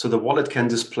 So the wallet can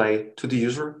display to the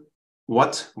user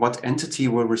what entity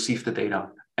will receive the data.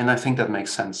 And I think that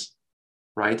makes sense,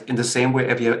 right? In the same way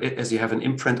as you have an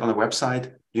imprint on a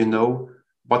website, you know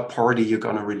what party you're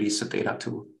going to release the data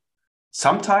to.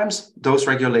 Sometimes those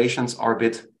regulations are a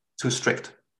bit too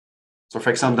strict. So for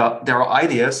example, there are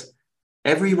ideas,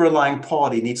 every relying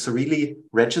party needs to really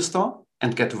register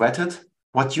and get vetted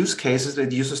what use cases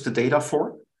it uses the data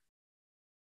for.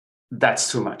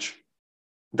 That's too much.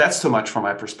 That's too much from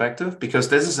my perspective, because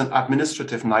this is an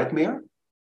administrative nightmare.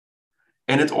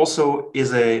 And it also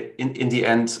is in the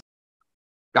end,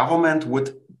 government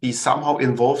would be somehow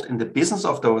involved in the business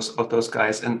of those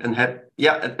guys and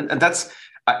that's,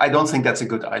 I don't think that's a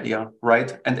good idea,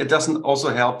 right? And it doesn't also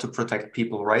help to protect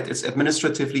people, right? It's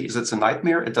administratively, it's a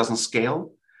nightmare. It doesn't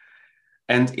scale.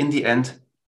 And in the end,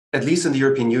 at least in the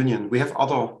European Union, we have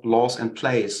other laws in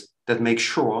place that make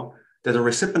sure that the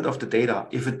recipient of the data,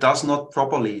 if it does not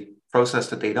properly process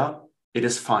the data, it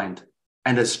is fined,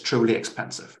 and it's truly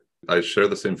expensive. I share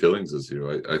the same feelings as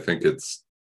you. I think it's,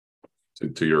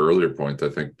 to your earlier point, I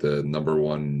think the number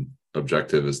one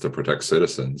objective is to protect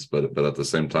citizens, but at the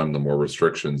same time, the more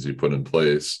restrictions you put in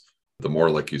place, the more,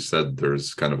 like you said,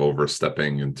 there's kind of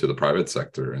overstepping into the private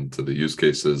sector, into the use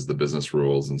cases, the business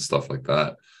rules and stuff like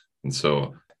that. And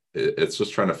so it's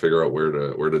just trying to figure out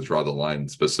where to draw the line,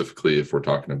 specifically if we're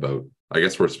talking about, I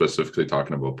guess we're specifically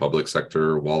talking about public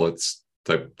sector wallets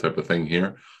type of thing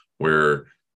here, where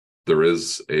there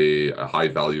is a high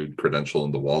valued credential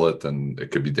in the wallet, and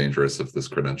it could be dangerous if this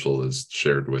credential is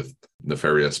shared with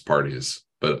nefarious parties.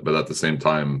 But at the same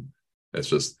time, it's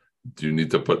just, do you need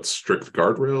to put strict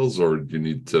guardrails, or do you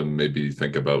need to maybe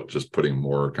think about just putting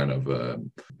more kind of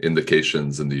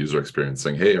indications in the user experience,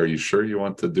 saying, hey, are you sure you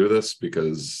want to do this?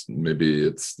 Because maybe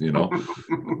it's,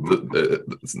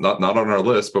 it's not on our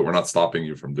list, but we're not stopping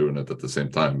you from doing it at the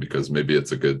same time, because maybe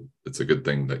it's a good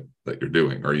thing that you're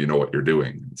doing, or you know what you're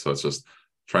doing. So it's just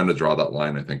trying to draw that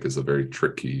line, I think, is a very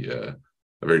tricky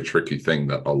thing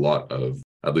that a lot of,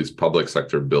 at least public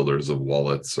sector builders of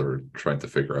wallets, are trying to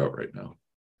figure out right now.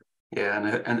 Yeah,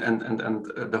 and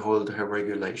the whole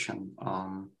regulation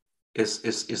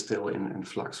is still in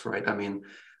flux, right? I mean,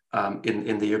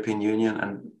 in the European Union,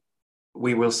 and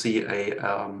we will see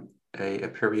a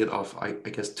period of, I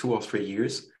guess, 2 or 3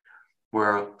 years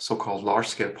where so-called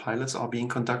large-scale pilots are being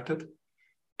conducted.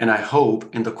 And I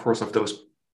hope in the course of those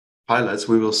pilots,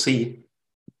 we will see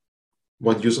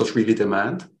what users really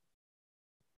demand,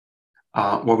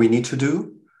 what we need to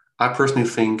do. I personally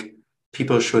think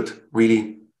people should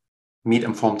really meet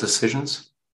informed decisions,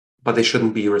 but they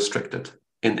shouldn't be restricted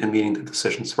in meeting the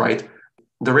decisions, right?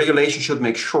 The regulation should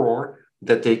make sure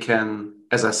that they can,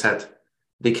 as I said,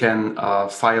 they can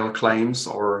file claims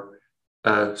or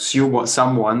sue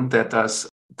someone that does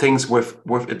things with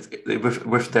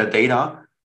their data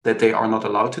that they are not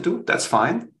allowed to do. That's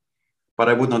fine, but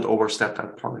I would not overstep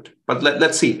that part. But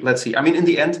let's see. I mean, in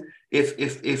the end,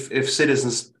 if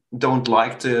citizens don't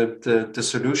like the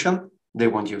solution, they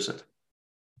won't use it.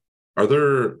 Are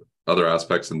there other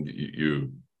aspects, and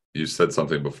you said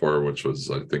something before, which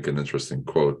was, I think, an interesting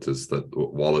quote, is that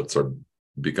wallets are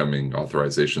becoming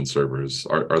authorization servers.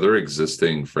 Are there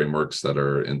existing frameworks that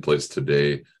are in place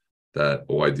today that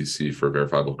OIDC for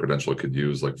verifiable credential could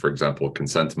use? Like, for example,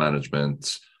 consent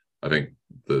management. I think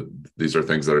these are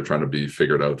things that are trying to be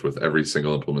figured out with every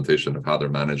single implementation of how they're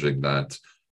managing that.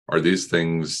 Are these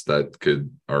things that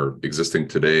are existing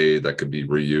today that could be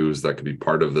reused, that could be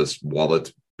part of this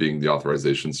wallet being the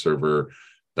authorization server,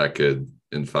 that could,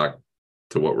 in fact,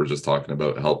 to what we're just talking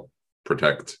about, help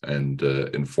protect and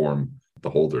inform the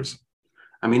holders?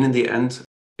 I mean, in the end,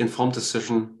 informed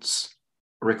decisions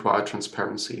require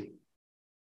transparency.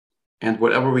 And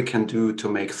whatever we can do to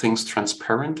make things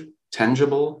transparent,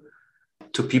 tangible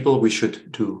to people, we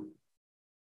should do.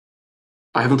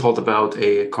 I haven't thought about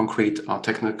a concrete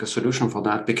technical solution for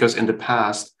that, because in the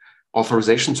past,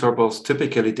 authorization servers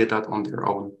typically did that on their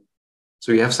own.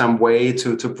 So you have some way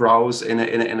to browse in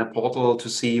a portal to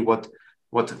see what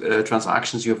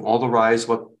transactions you have authorized,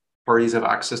 what parties have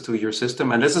access to your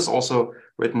system, and this is also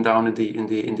written down in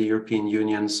the European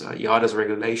Union's eIDAS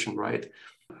regulation, right?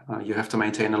 You have to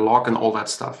maintain a log and all that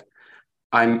stuff.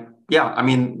 I'm yeah, I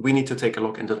mean, we need to take a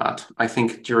look into that. I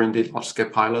think during the large-scale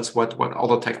pilots, what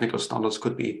other technical standards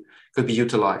could be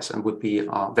utilized and would be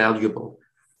valuable.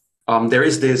 There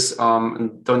is this,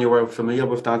 Don, you were familiar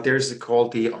with that. There's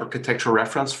called the architecture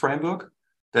reference framework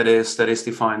that is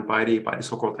defined by the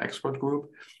so-called expert group,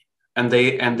 and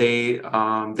they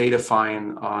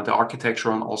define the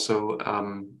architecture and also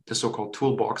the so-called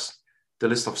toolbox, the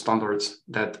list of standards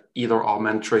that either are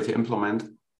mandatory to implement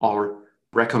or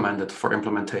recommended for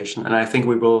implementation. And I think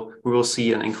we will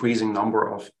see an increasing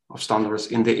number of standards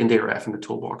in the RF in the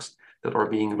toolbox that are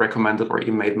being recommended or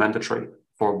even made mandatory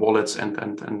for wallets and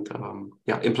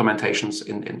implementations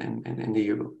in the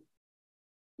EU.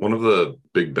 One of the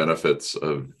big benefits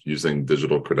of using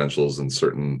digital credentials in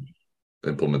certain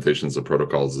implementations of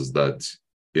protocols is that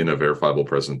in a verifiable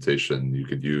presentation, you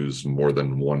could use more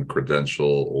than one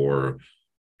credential or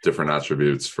different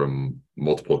attributes from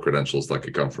multiple credentials that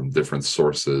could come from different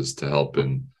sources to help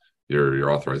in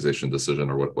your authorization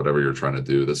decision or whatever you're trying to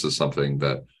do. This is something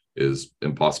that is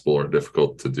impossible or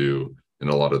difficult to do in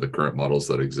a lot of the current models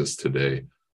that exist today.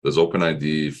 Does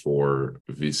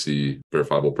OpenID4VC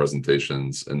verifiable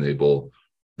presentations enable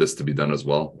this to be done as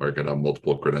well, where I could have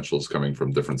multiple credentials coming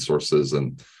from different sources,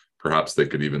 and perhaps they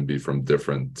could even be from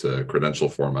different credential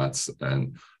formats,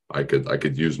 and I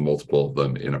could use multiple of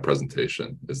them in a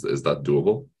presentation? Is that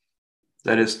doable?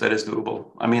 That is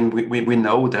doable. I mean, we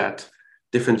know that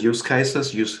different use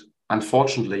cases use,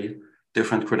 unfortunately,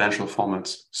 different credential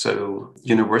formats. So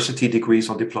university degrees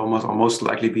or diplomas are most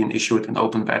likely being issued in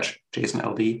open batch JSON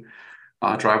LD.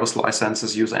 Driver's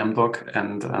licenses use MDoc,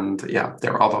 and yeah,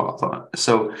 there are other.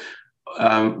 So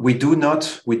we do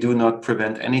not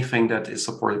prevent anything that is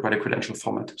supported by the credential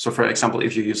format. So for example,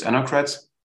 if you use AnyCreds,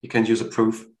 you can use a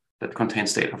proof that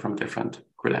contains data from different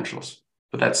credentials.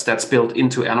 So that's built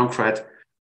into AnyCred.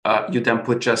 You then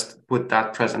put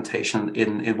that presentation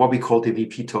in what we call the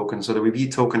VP token. So the VP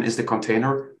token is the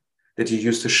container that you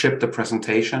use to ship the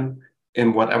presentation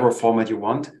in whatever format you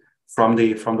want from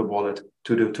the wallet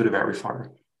to the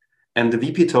verifier. And the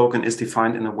VP token is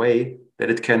defined in a way that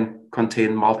it can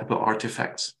contain multiple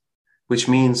artifacts, which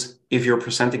means if you're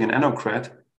presenting an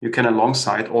AnyCred, you can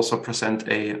alongside also present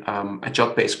a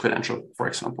JOT-based credential, for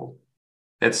example.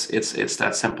 It's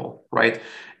that simple, right?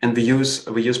 And we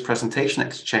use presentation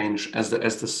exchange as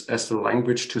the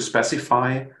language to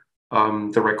specify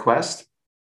the request,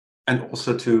 and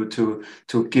also to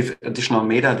give additional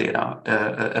metadata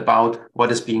about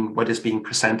what is being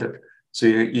presented. So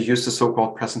you use the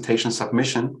so-called presentation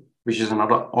submission, which is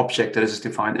another object that is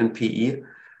defined in PE,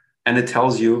 and it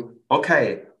tells you,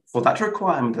 okay, for that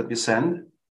requirement that you send,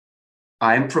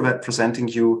 I'm presenting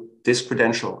you this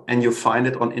credential, and you find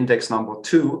it on index number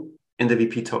 2 in the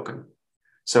VP token.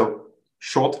 So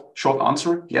short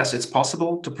answer, yes, it's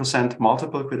possible to present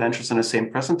multiple credentials in the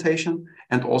same presentation,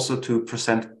 and also to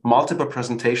present multiple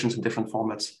presentations in different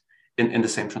formats in the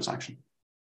same transaction.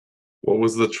 What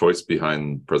was the choice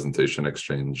behind presentation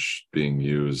exchange being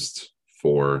used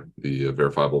for the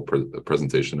verifiable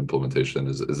presentation implementation?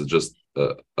 Is it just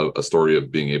a story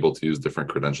of being able to use different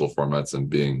credential formats and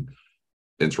being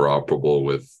interoperable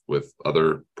with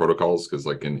other protocols? Because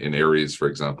like in Aries, for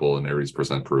example, in Aries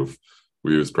percent proof,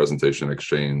 we use presentation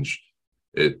exchange.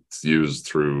 It's used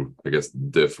through, I guess,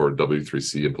 DIF or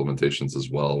W3C implementations as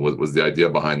well. Was the idea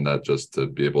behind that just to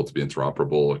be able to be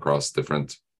interoperable across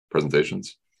different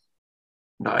presentations?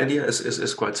 The idea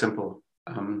is quite simple.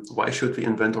 Why should we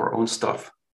invent our own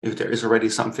stuff if there is already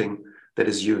something that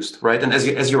is used, right? And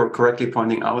as you're correctly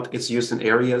pointing out, it's used in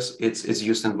Aries, it's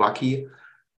used in Wacky.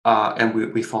 And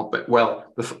we thought, but well,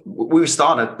 we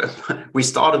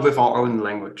started with our own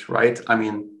language, right? I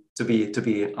mean, to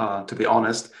be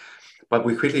honest, but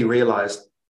we quickly realized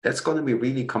that's going to be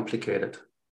really complicated.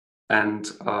 And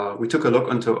we took a look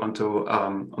onto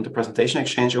the presentation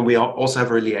exchange, and we also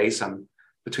have a liaison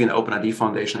between OpenID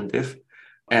Foundation and DIF,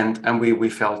 and we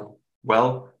felt,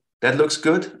 well, that looks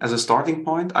good as a starting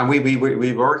point. And we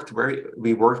worked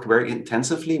very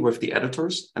intensively with the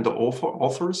editors and the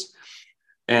authors.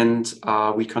 And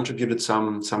we contributed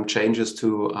some changes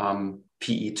to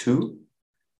PE2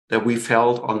 that we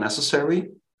felt are necessary,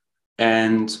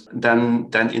 and then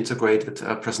integrated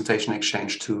presentation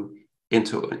exchange into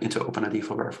OpenID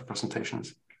for verifiable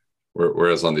presentations.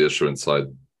 Whereas on the issuance side,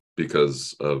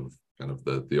 because of kind of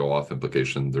the OAuth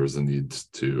implication, there was a need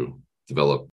to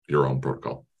develop your own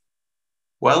protocol.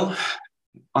 Well,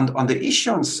 on the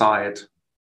issuance side,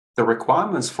 the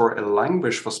requirements for a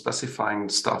language for specifying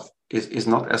stuff is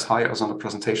not as high as on the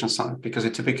presentation side, because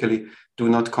you typically do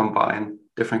not combine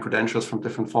different credentials from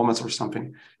different formats or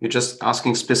something. You're just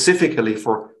asking specifically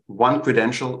for one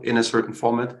credential in a certain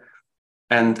format,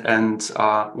 And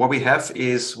what we have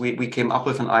is we came up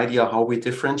with an idea how we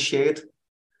differentiate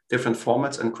different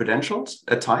formats and credentials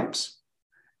at types,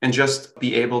 and just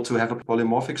be able to have a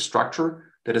polymorphic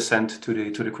structure that is sent to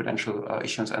the credential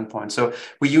issuance endpoint. So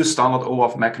we use standard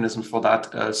OAuth mechanisms for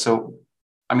that. So,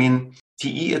 I mean,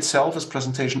 TE itself is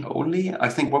presentation only. I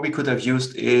think what we could have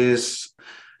used is,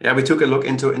 we took a look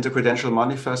into credential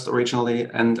manifest originally,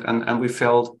 and we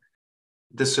felt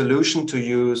the solution to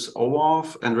use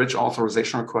OAuth and rich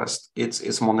authorization request,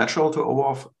 it's more natural to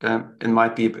OAuth and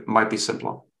might be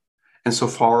simpler. And so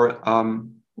far,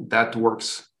 that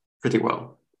works pretty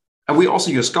well. And we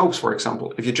also use scopes, for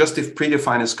example. If you just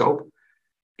predefine a scope,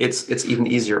 it's even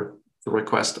easier to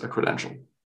request a credential.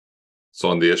 So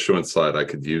on the issuance side, I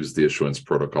could use the issuance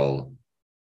protocol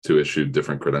to issue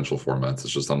different credential formats. It's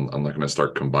just I'm not going to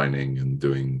start combining and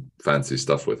doing fancy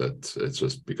stuff with it. It's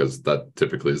just because that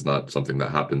typically is not something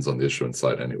that happens on the issuance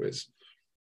side anyways.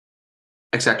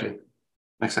 Exactly.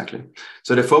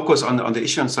 So the focus on the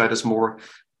issuance side is more,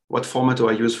 what format do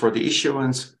I use for the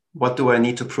issuance? What do I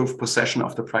need to prove possession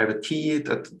of the private key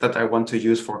that I want to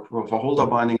use for holder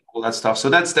binding, all that stuff. So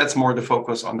that's more the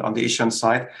focus on the issuance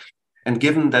side. And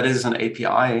given that it is an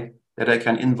API that I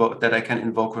can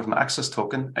invoke with an access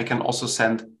token, I can also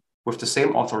send with the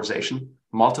same authorization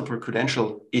multiple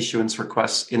credential issuance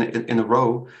requests in a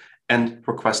row and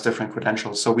request different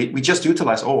credentials. So we just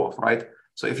utilize OAuth, right?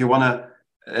 So if you want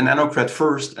an NOCRED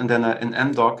first and then an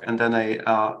MDoc and then a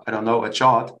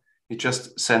JOT, you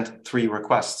just send 3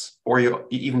 requests, or you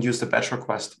even use the batch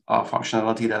request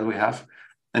functionality that we have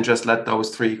and just let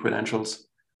those 3 credentials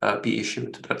be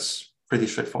issued. That's pretty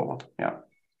straightforward. Yeah.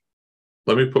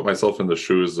 Let me put myself in the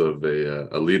shoes of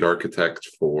a lead architect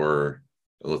for,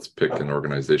 let's pick an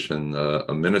organization,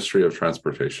 a Ministry of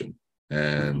Transportation.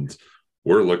 And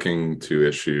we're looking to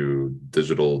issue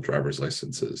digital driver's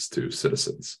licenses to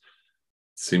citizens.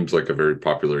 Seems like a very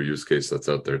popular use case that's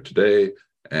out there today.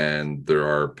 And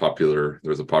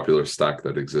there's a popular stack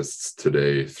that exists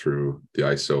today through the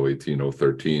ISO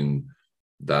 18013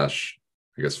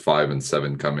 -5 and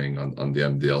 7 coming on the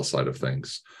MDL side of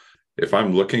things. If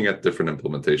I'm looking at different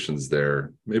implementations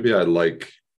there, maybe I like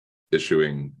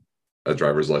issuing a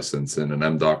driver's license in an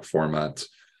MDoc format.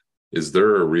 Is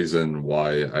there a reason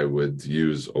why I would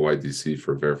use OIDC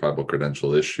for verifiable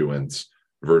credential issuance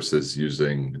versus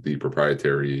using the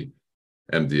proprietary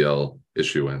MDL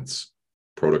issuance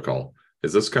protocol?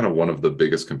 Is this kind of one of the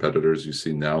biggest competitors you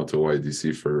see now to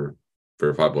OIDC for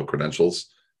verifiable credentials?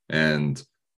 And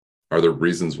are there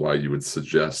reasons why you would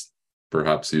suggest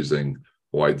perhaps using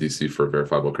OIDC for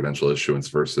verifiable credential issuance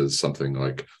versus something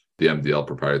like the MDL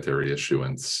proprietary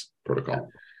issuance protocol?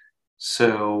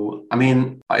 So, I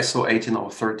mean, ISO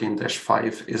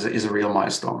 18013-5 is a real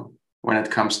milestone when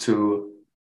it comes to,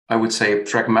 I would say, a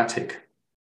pragmatic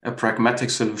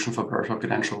solution for verifiable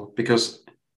credential, because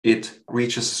it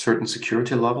reaches a certain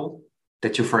security level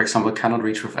that you, for example, cannot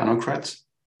reach with NOCREDs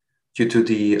due to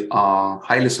the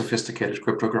highly sophisticated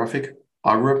cryptographic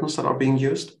algorithms that are being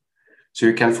used. So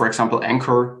you can, for example,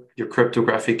 anchor your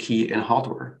cryptographic key in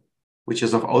hardware, which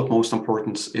is of utmost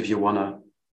importance if you want to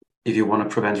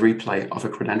prevent replay of a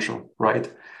credential,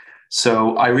 right?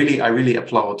 So I really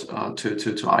applaud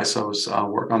to ISO's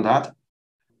work on that.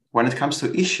 When it comes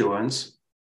to issuance,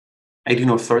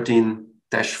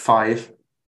 18013-5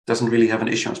 doesn't really have an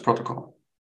issuance protocol.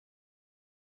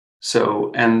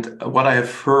 So, and what I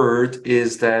have heard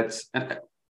is that,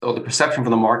 or the perception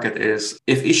from the market is,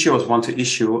 if issuers want to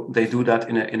issue, they do that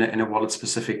in a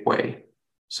wallet-specific way.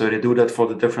 So they do that for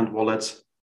the different wallets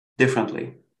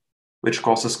differently, which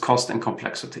causes cost and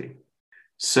complexity.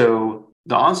 So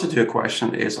the answer to your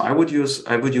question is, I would use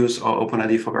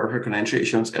OpenID for verifiable credential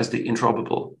issuance as the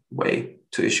interoperable way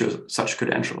to issue such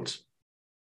credentials.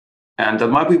 And that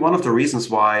might be one of the reasons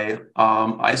why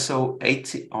ISO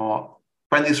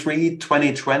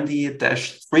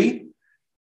 23/2020-3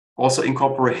 also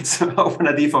incorporates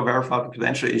OpenID for verifiable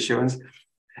credential issuance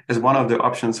as one of the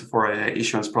options for an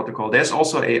issuance protocol. There's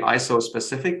also a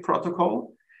ISO-specific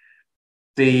protocol.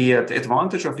 The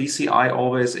advantage of VCI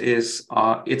always is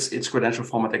it's credential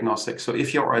format agnostic. So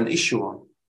if you're an issuer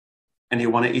and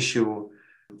you want to issue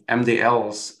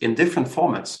MDLs in different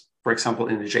formats, for example,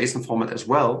 in the JSON format as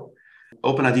well,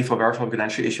 OpenID for verifiable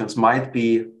credential issuance might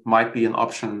be an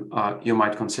option you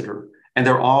might consider. And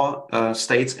there are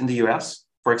states in the US,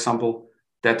 for example,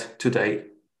 that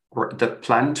today that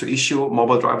plan to issue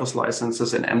mobile driver's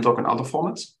licenses in MDoc and other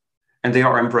formats, and they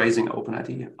are embracing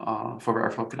OpenID for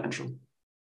verifiable credential.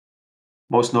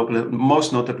 Most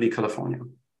notably California.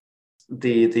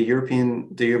 The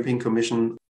European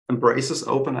Commission embraces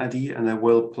OpenID and it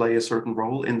will play a certain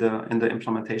role in the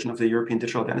implementation of the European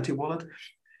Digital Identity Wallet.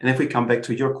 And if we come back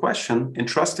to your question,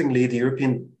 interestingly, the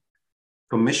European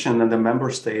Commission and the member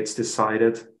states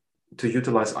decided to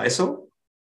utilize ISO,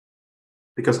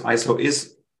 because ISO is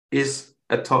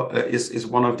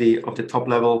one of the top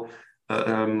level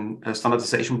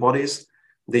standardization bodies.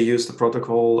 They use the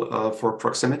protocol for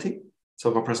proximity,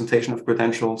 so for presentation of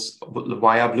credentials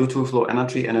via Bluetooth, Low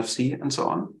Energy, NFC, and so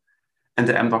on, and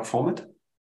the MDOC format.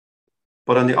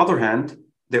 But on the other hand,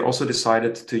 they also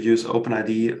decided to use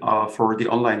OpenID for the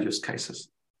online use cases,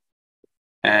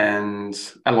 and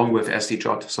along with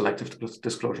SD-JOT, selective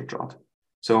disclosure JOT.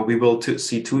 So we will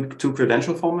see two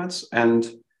credential formats and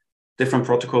different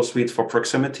protocol suites for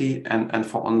proximity and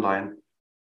for online.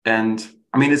 And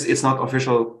I mean, it's not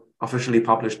officially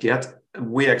published yet.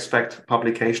 We expect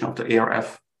publication of the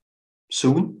ARF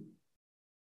soon.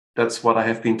 That's what I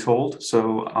have been told.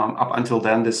 So up until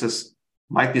then, this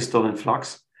might be still in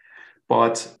flux.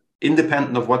 But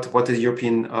independent of what the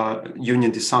European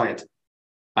Union decide,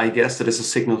 I guess that is a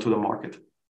signal to the market,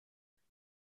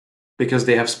 because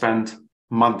they have spent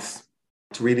months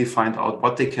to really find out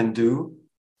what they can do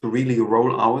to really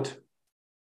roll out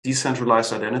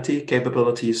decentralized identity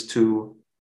capabilities to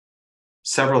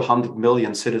several 100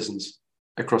 million citizens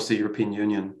across the European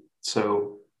Union.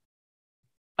 So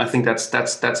I think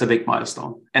that's a big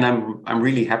milestone, and I'm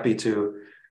really happy to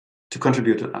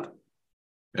contribute to that.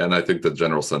 And I think the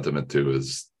general sentiment too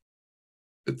is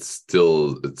it's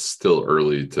still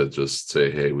early to just say,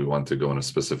 hey, we want to go in a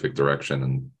specific direction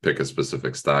and pick a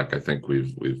specific stack. I think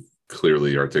we've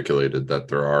clearly articulated that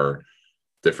there are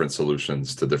different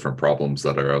solutions to different problems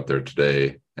that are out there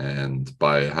today, and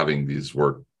by having these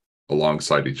work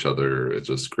alongside each other, it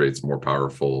just creates more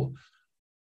powerful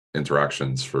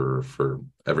interactions for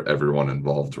everyone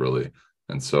involved, really.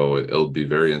 And so it'll be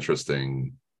very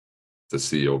interesting to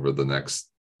see over the next,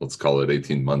 let's call it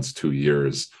 18 months, 2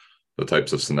 years, the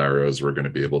types of scenarios we're going to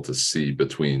be able to see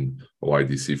between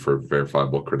OIDC for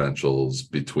verifiable credentials,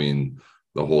 between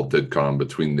the whole DIDCOM,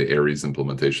 between the Aries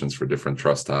implementations for different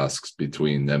trust tasks,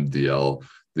 between MDL.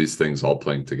 These things all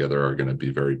playing together are going to be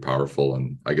very powerful.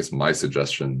 And I guess my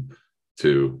suggestion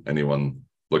to anyone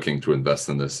looking to invest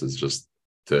in this is just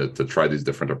to try these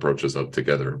different approaches out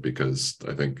together, because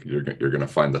I think you're going to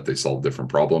find that they solve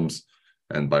different problems,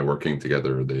 and by working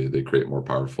together, they create more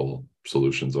powerful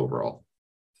solutions overall.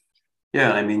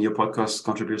 Yeah, I mean, your podcast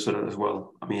contributes to that as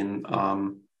well. I mean,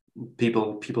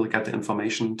 people get the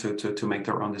information to make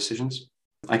their own decisions.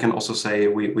 I can also say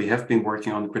we have been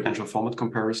working on credential format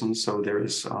comparisons, so there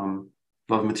is a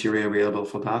lot of material available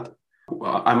for that.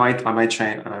 I might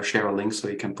share a link so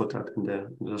you can put that in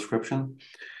the description.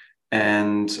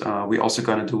 And we're also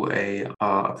going to do a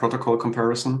protocol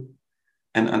comparison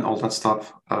and all that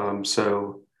stuff.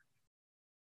 So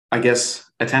I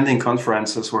guess attending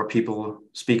conferences where people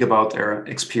speak about their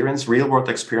experience, real world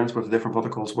experience with different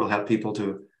protocols, will help people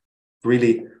to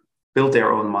really build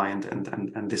their own mind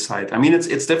and decide. I mean,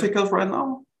 it's difficult right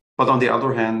now, but on the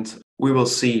other hand, we will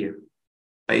see,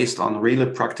 based on really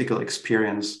practical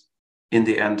experience, in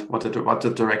the end, what the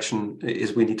direction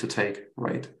is we need to take,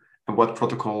 right? And what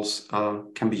protocols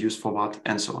can be used for what,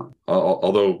 and so on.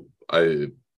 Although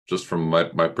just from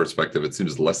my perspective, it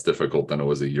seems less difficult than it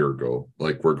was a year ago.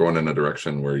 Like, we're going in a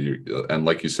direction where and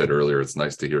like you said earlier, it's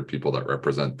nice to hear people that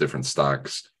represent different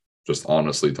stacks just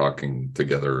honestly talking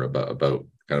together about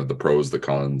kind of the pros, the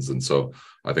cons. And so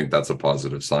I think that's a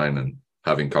positive sign, and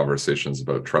having conversations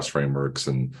about trust frameworks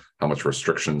and how much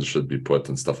restrictions should be put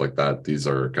and stuff like that. These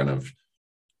are kind of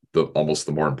almost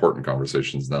the more important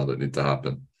conversations now that need to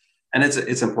happen. And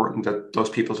it's important that those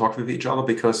people talk with each other,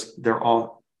 because there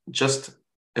are just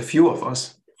a few of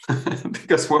us.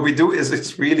 Because what we do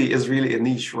is really a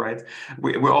niche, right?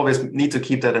 We always need to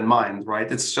keep that in mind, right?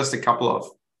 It's just a couple of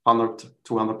 100,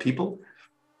 200 people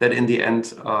that in the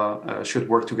end should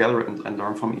work together and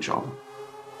learn from each other.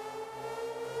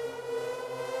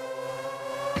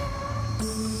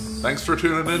 Thanks for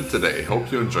tuning in today.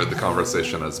 Hope you enjoyed the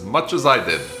conversation as much as I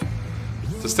did.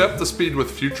 To stay up to speed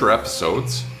with future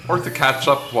episodes, or to catch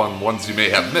up on ones you may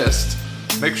have missed,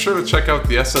 make sure to check out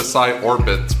the SSI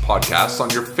Orbit podcast on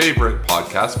your favorite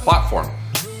podcast platform,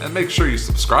 and make sure you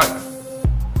subscribe.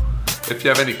 If you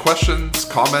have any questions,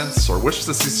 comments, or wish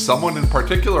to see someone in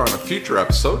particular on a future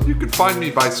episode, you can find me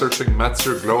by searching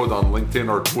Metzer Glode on LinkedIn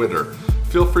or Twitter.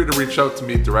 Feel free to reach out to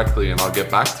me directly and I'll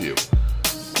get back to you.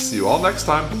 See you all next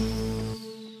time.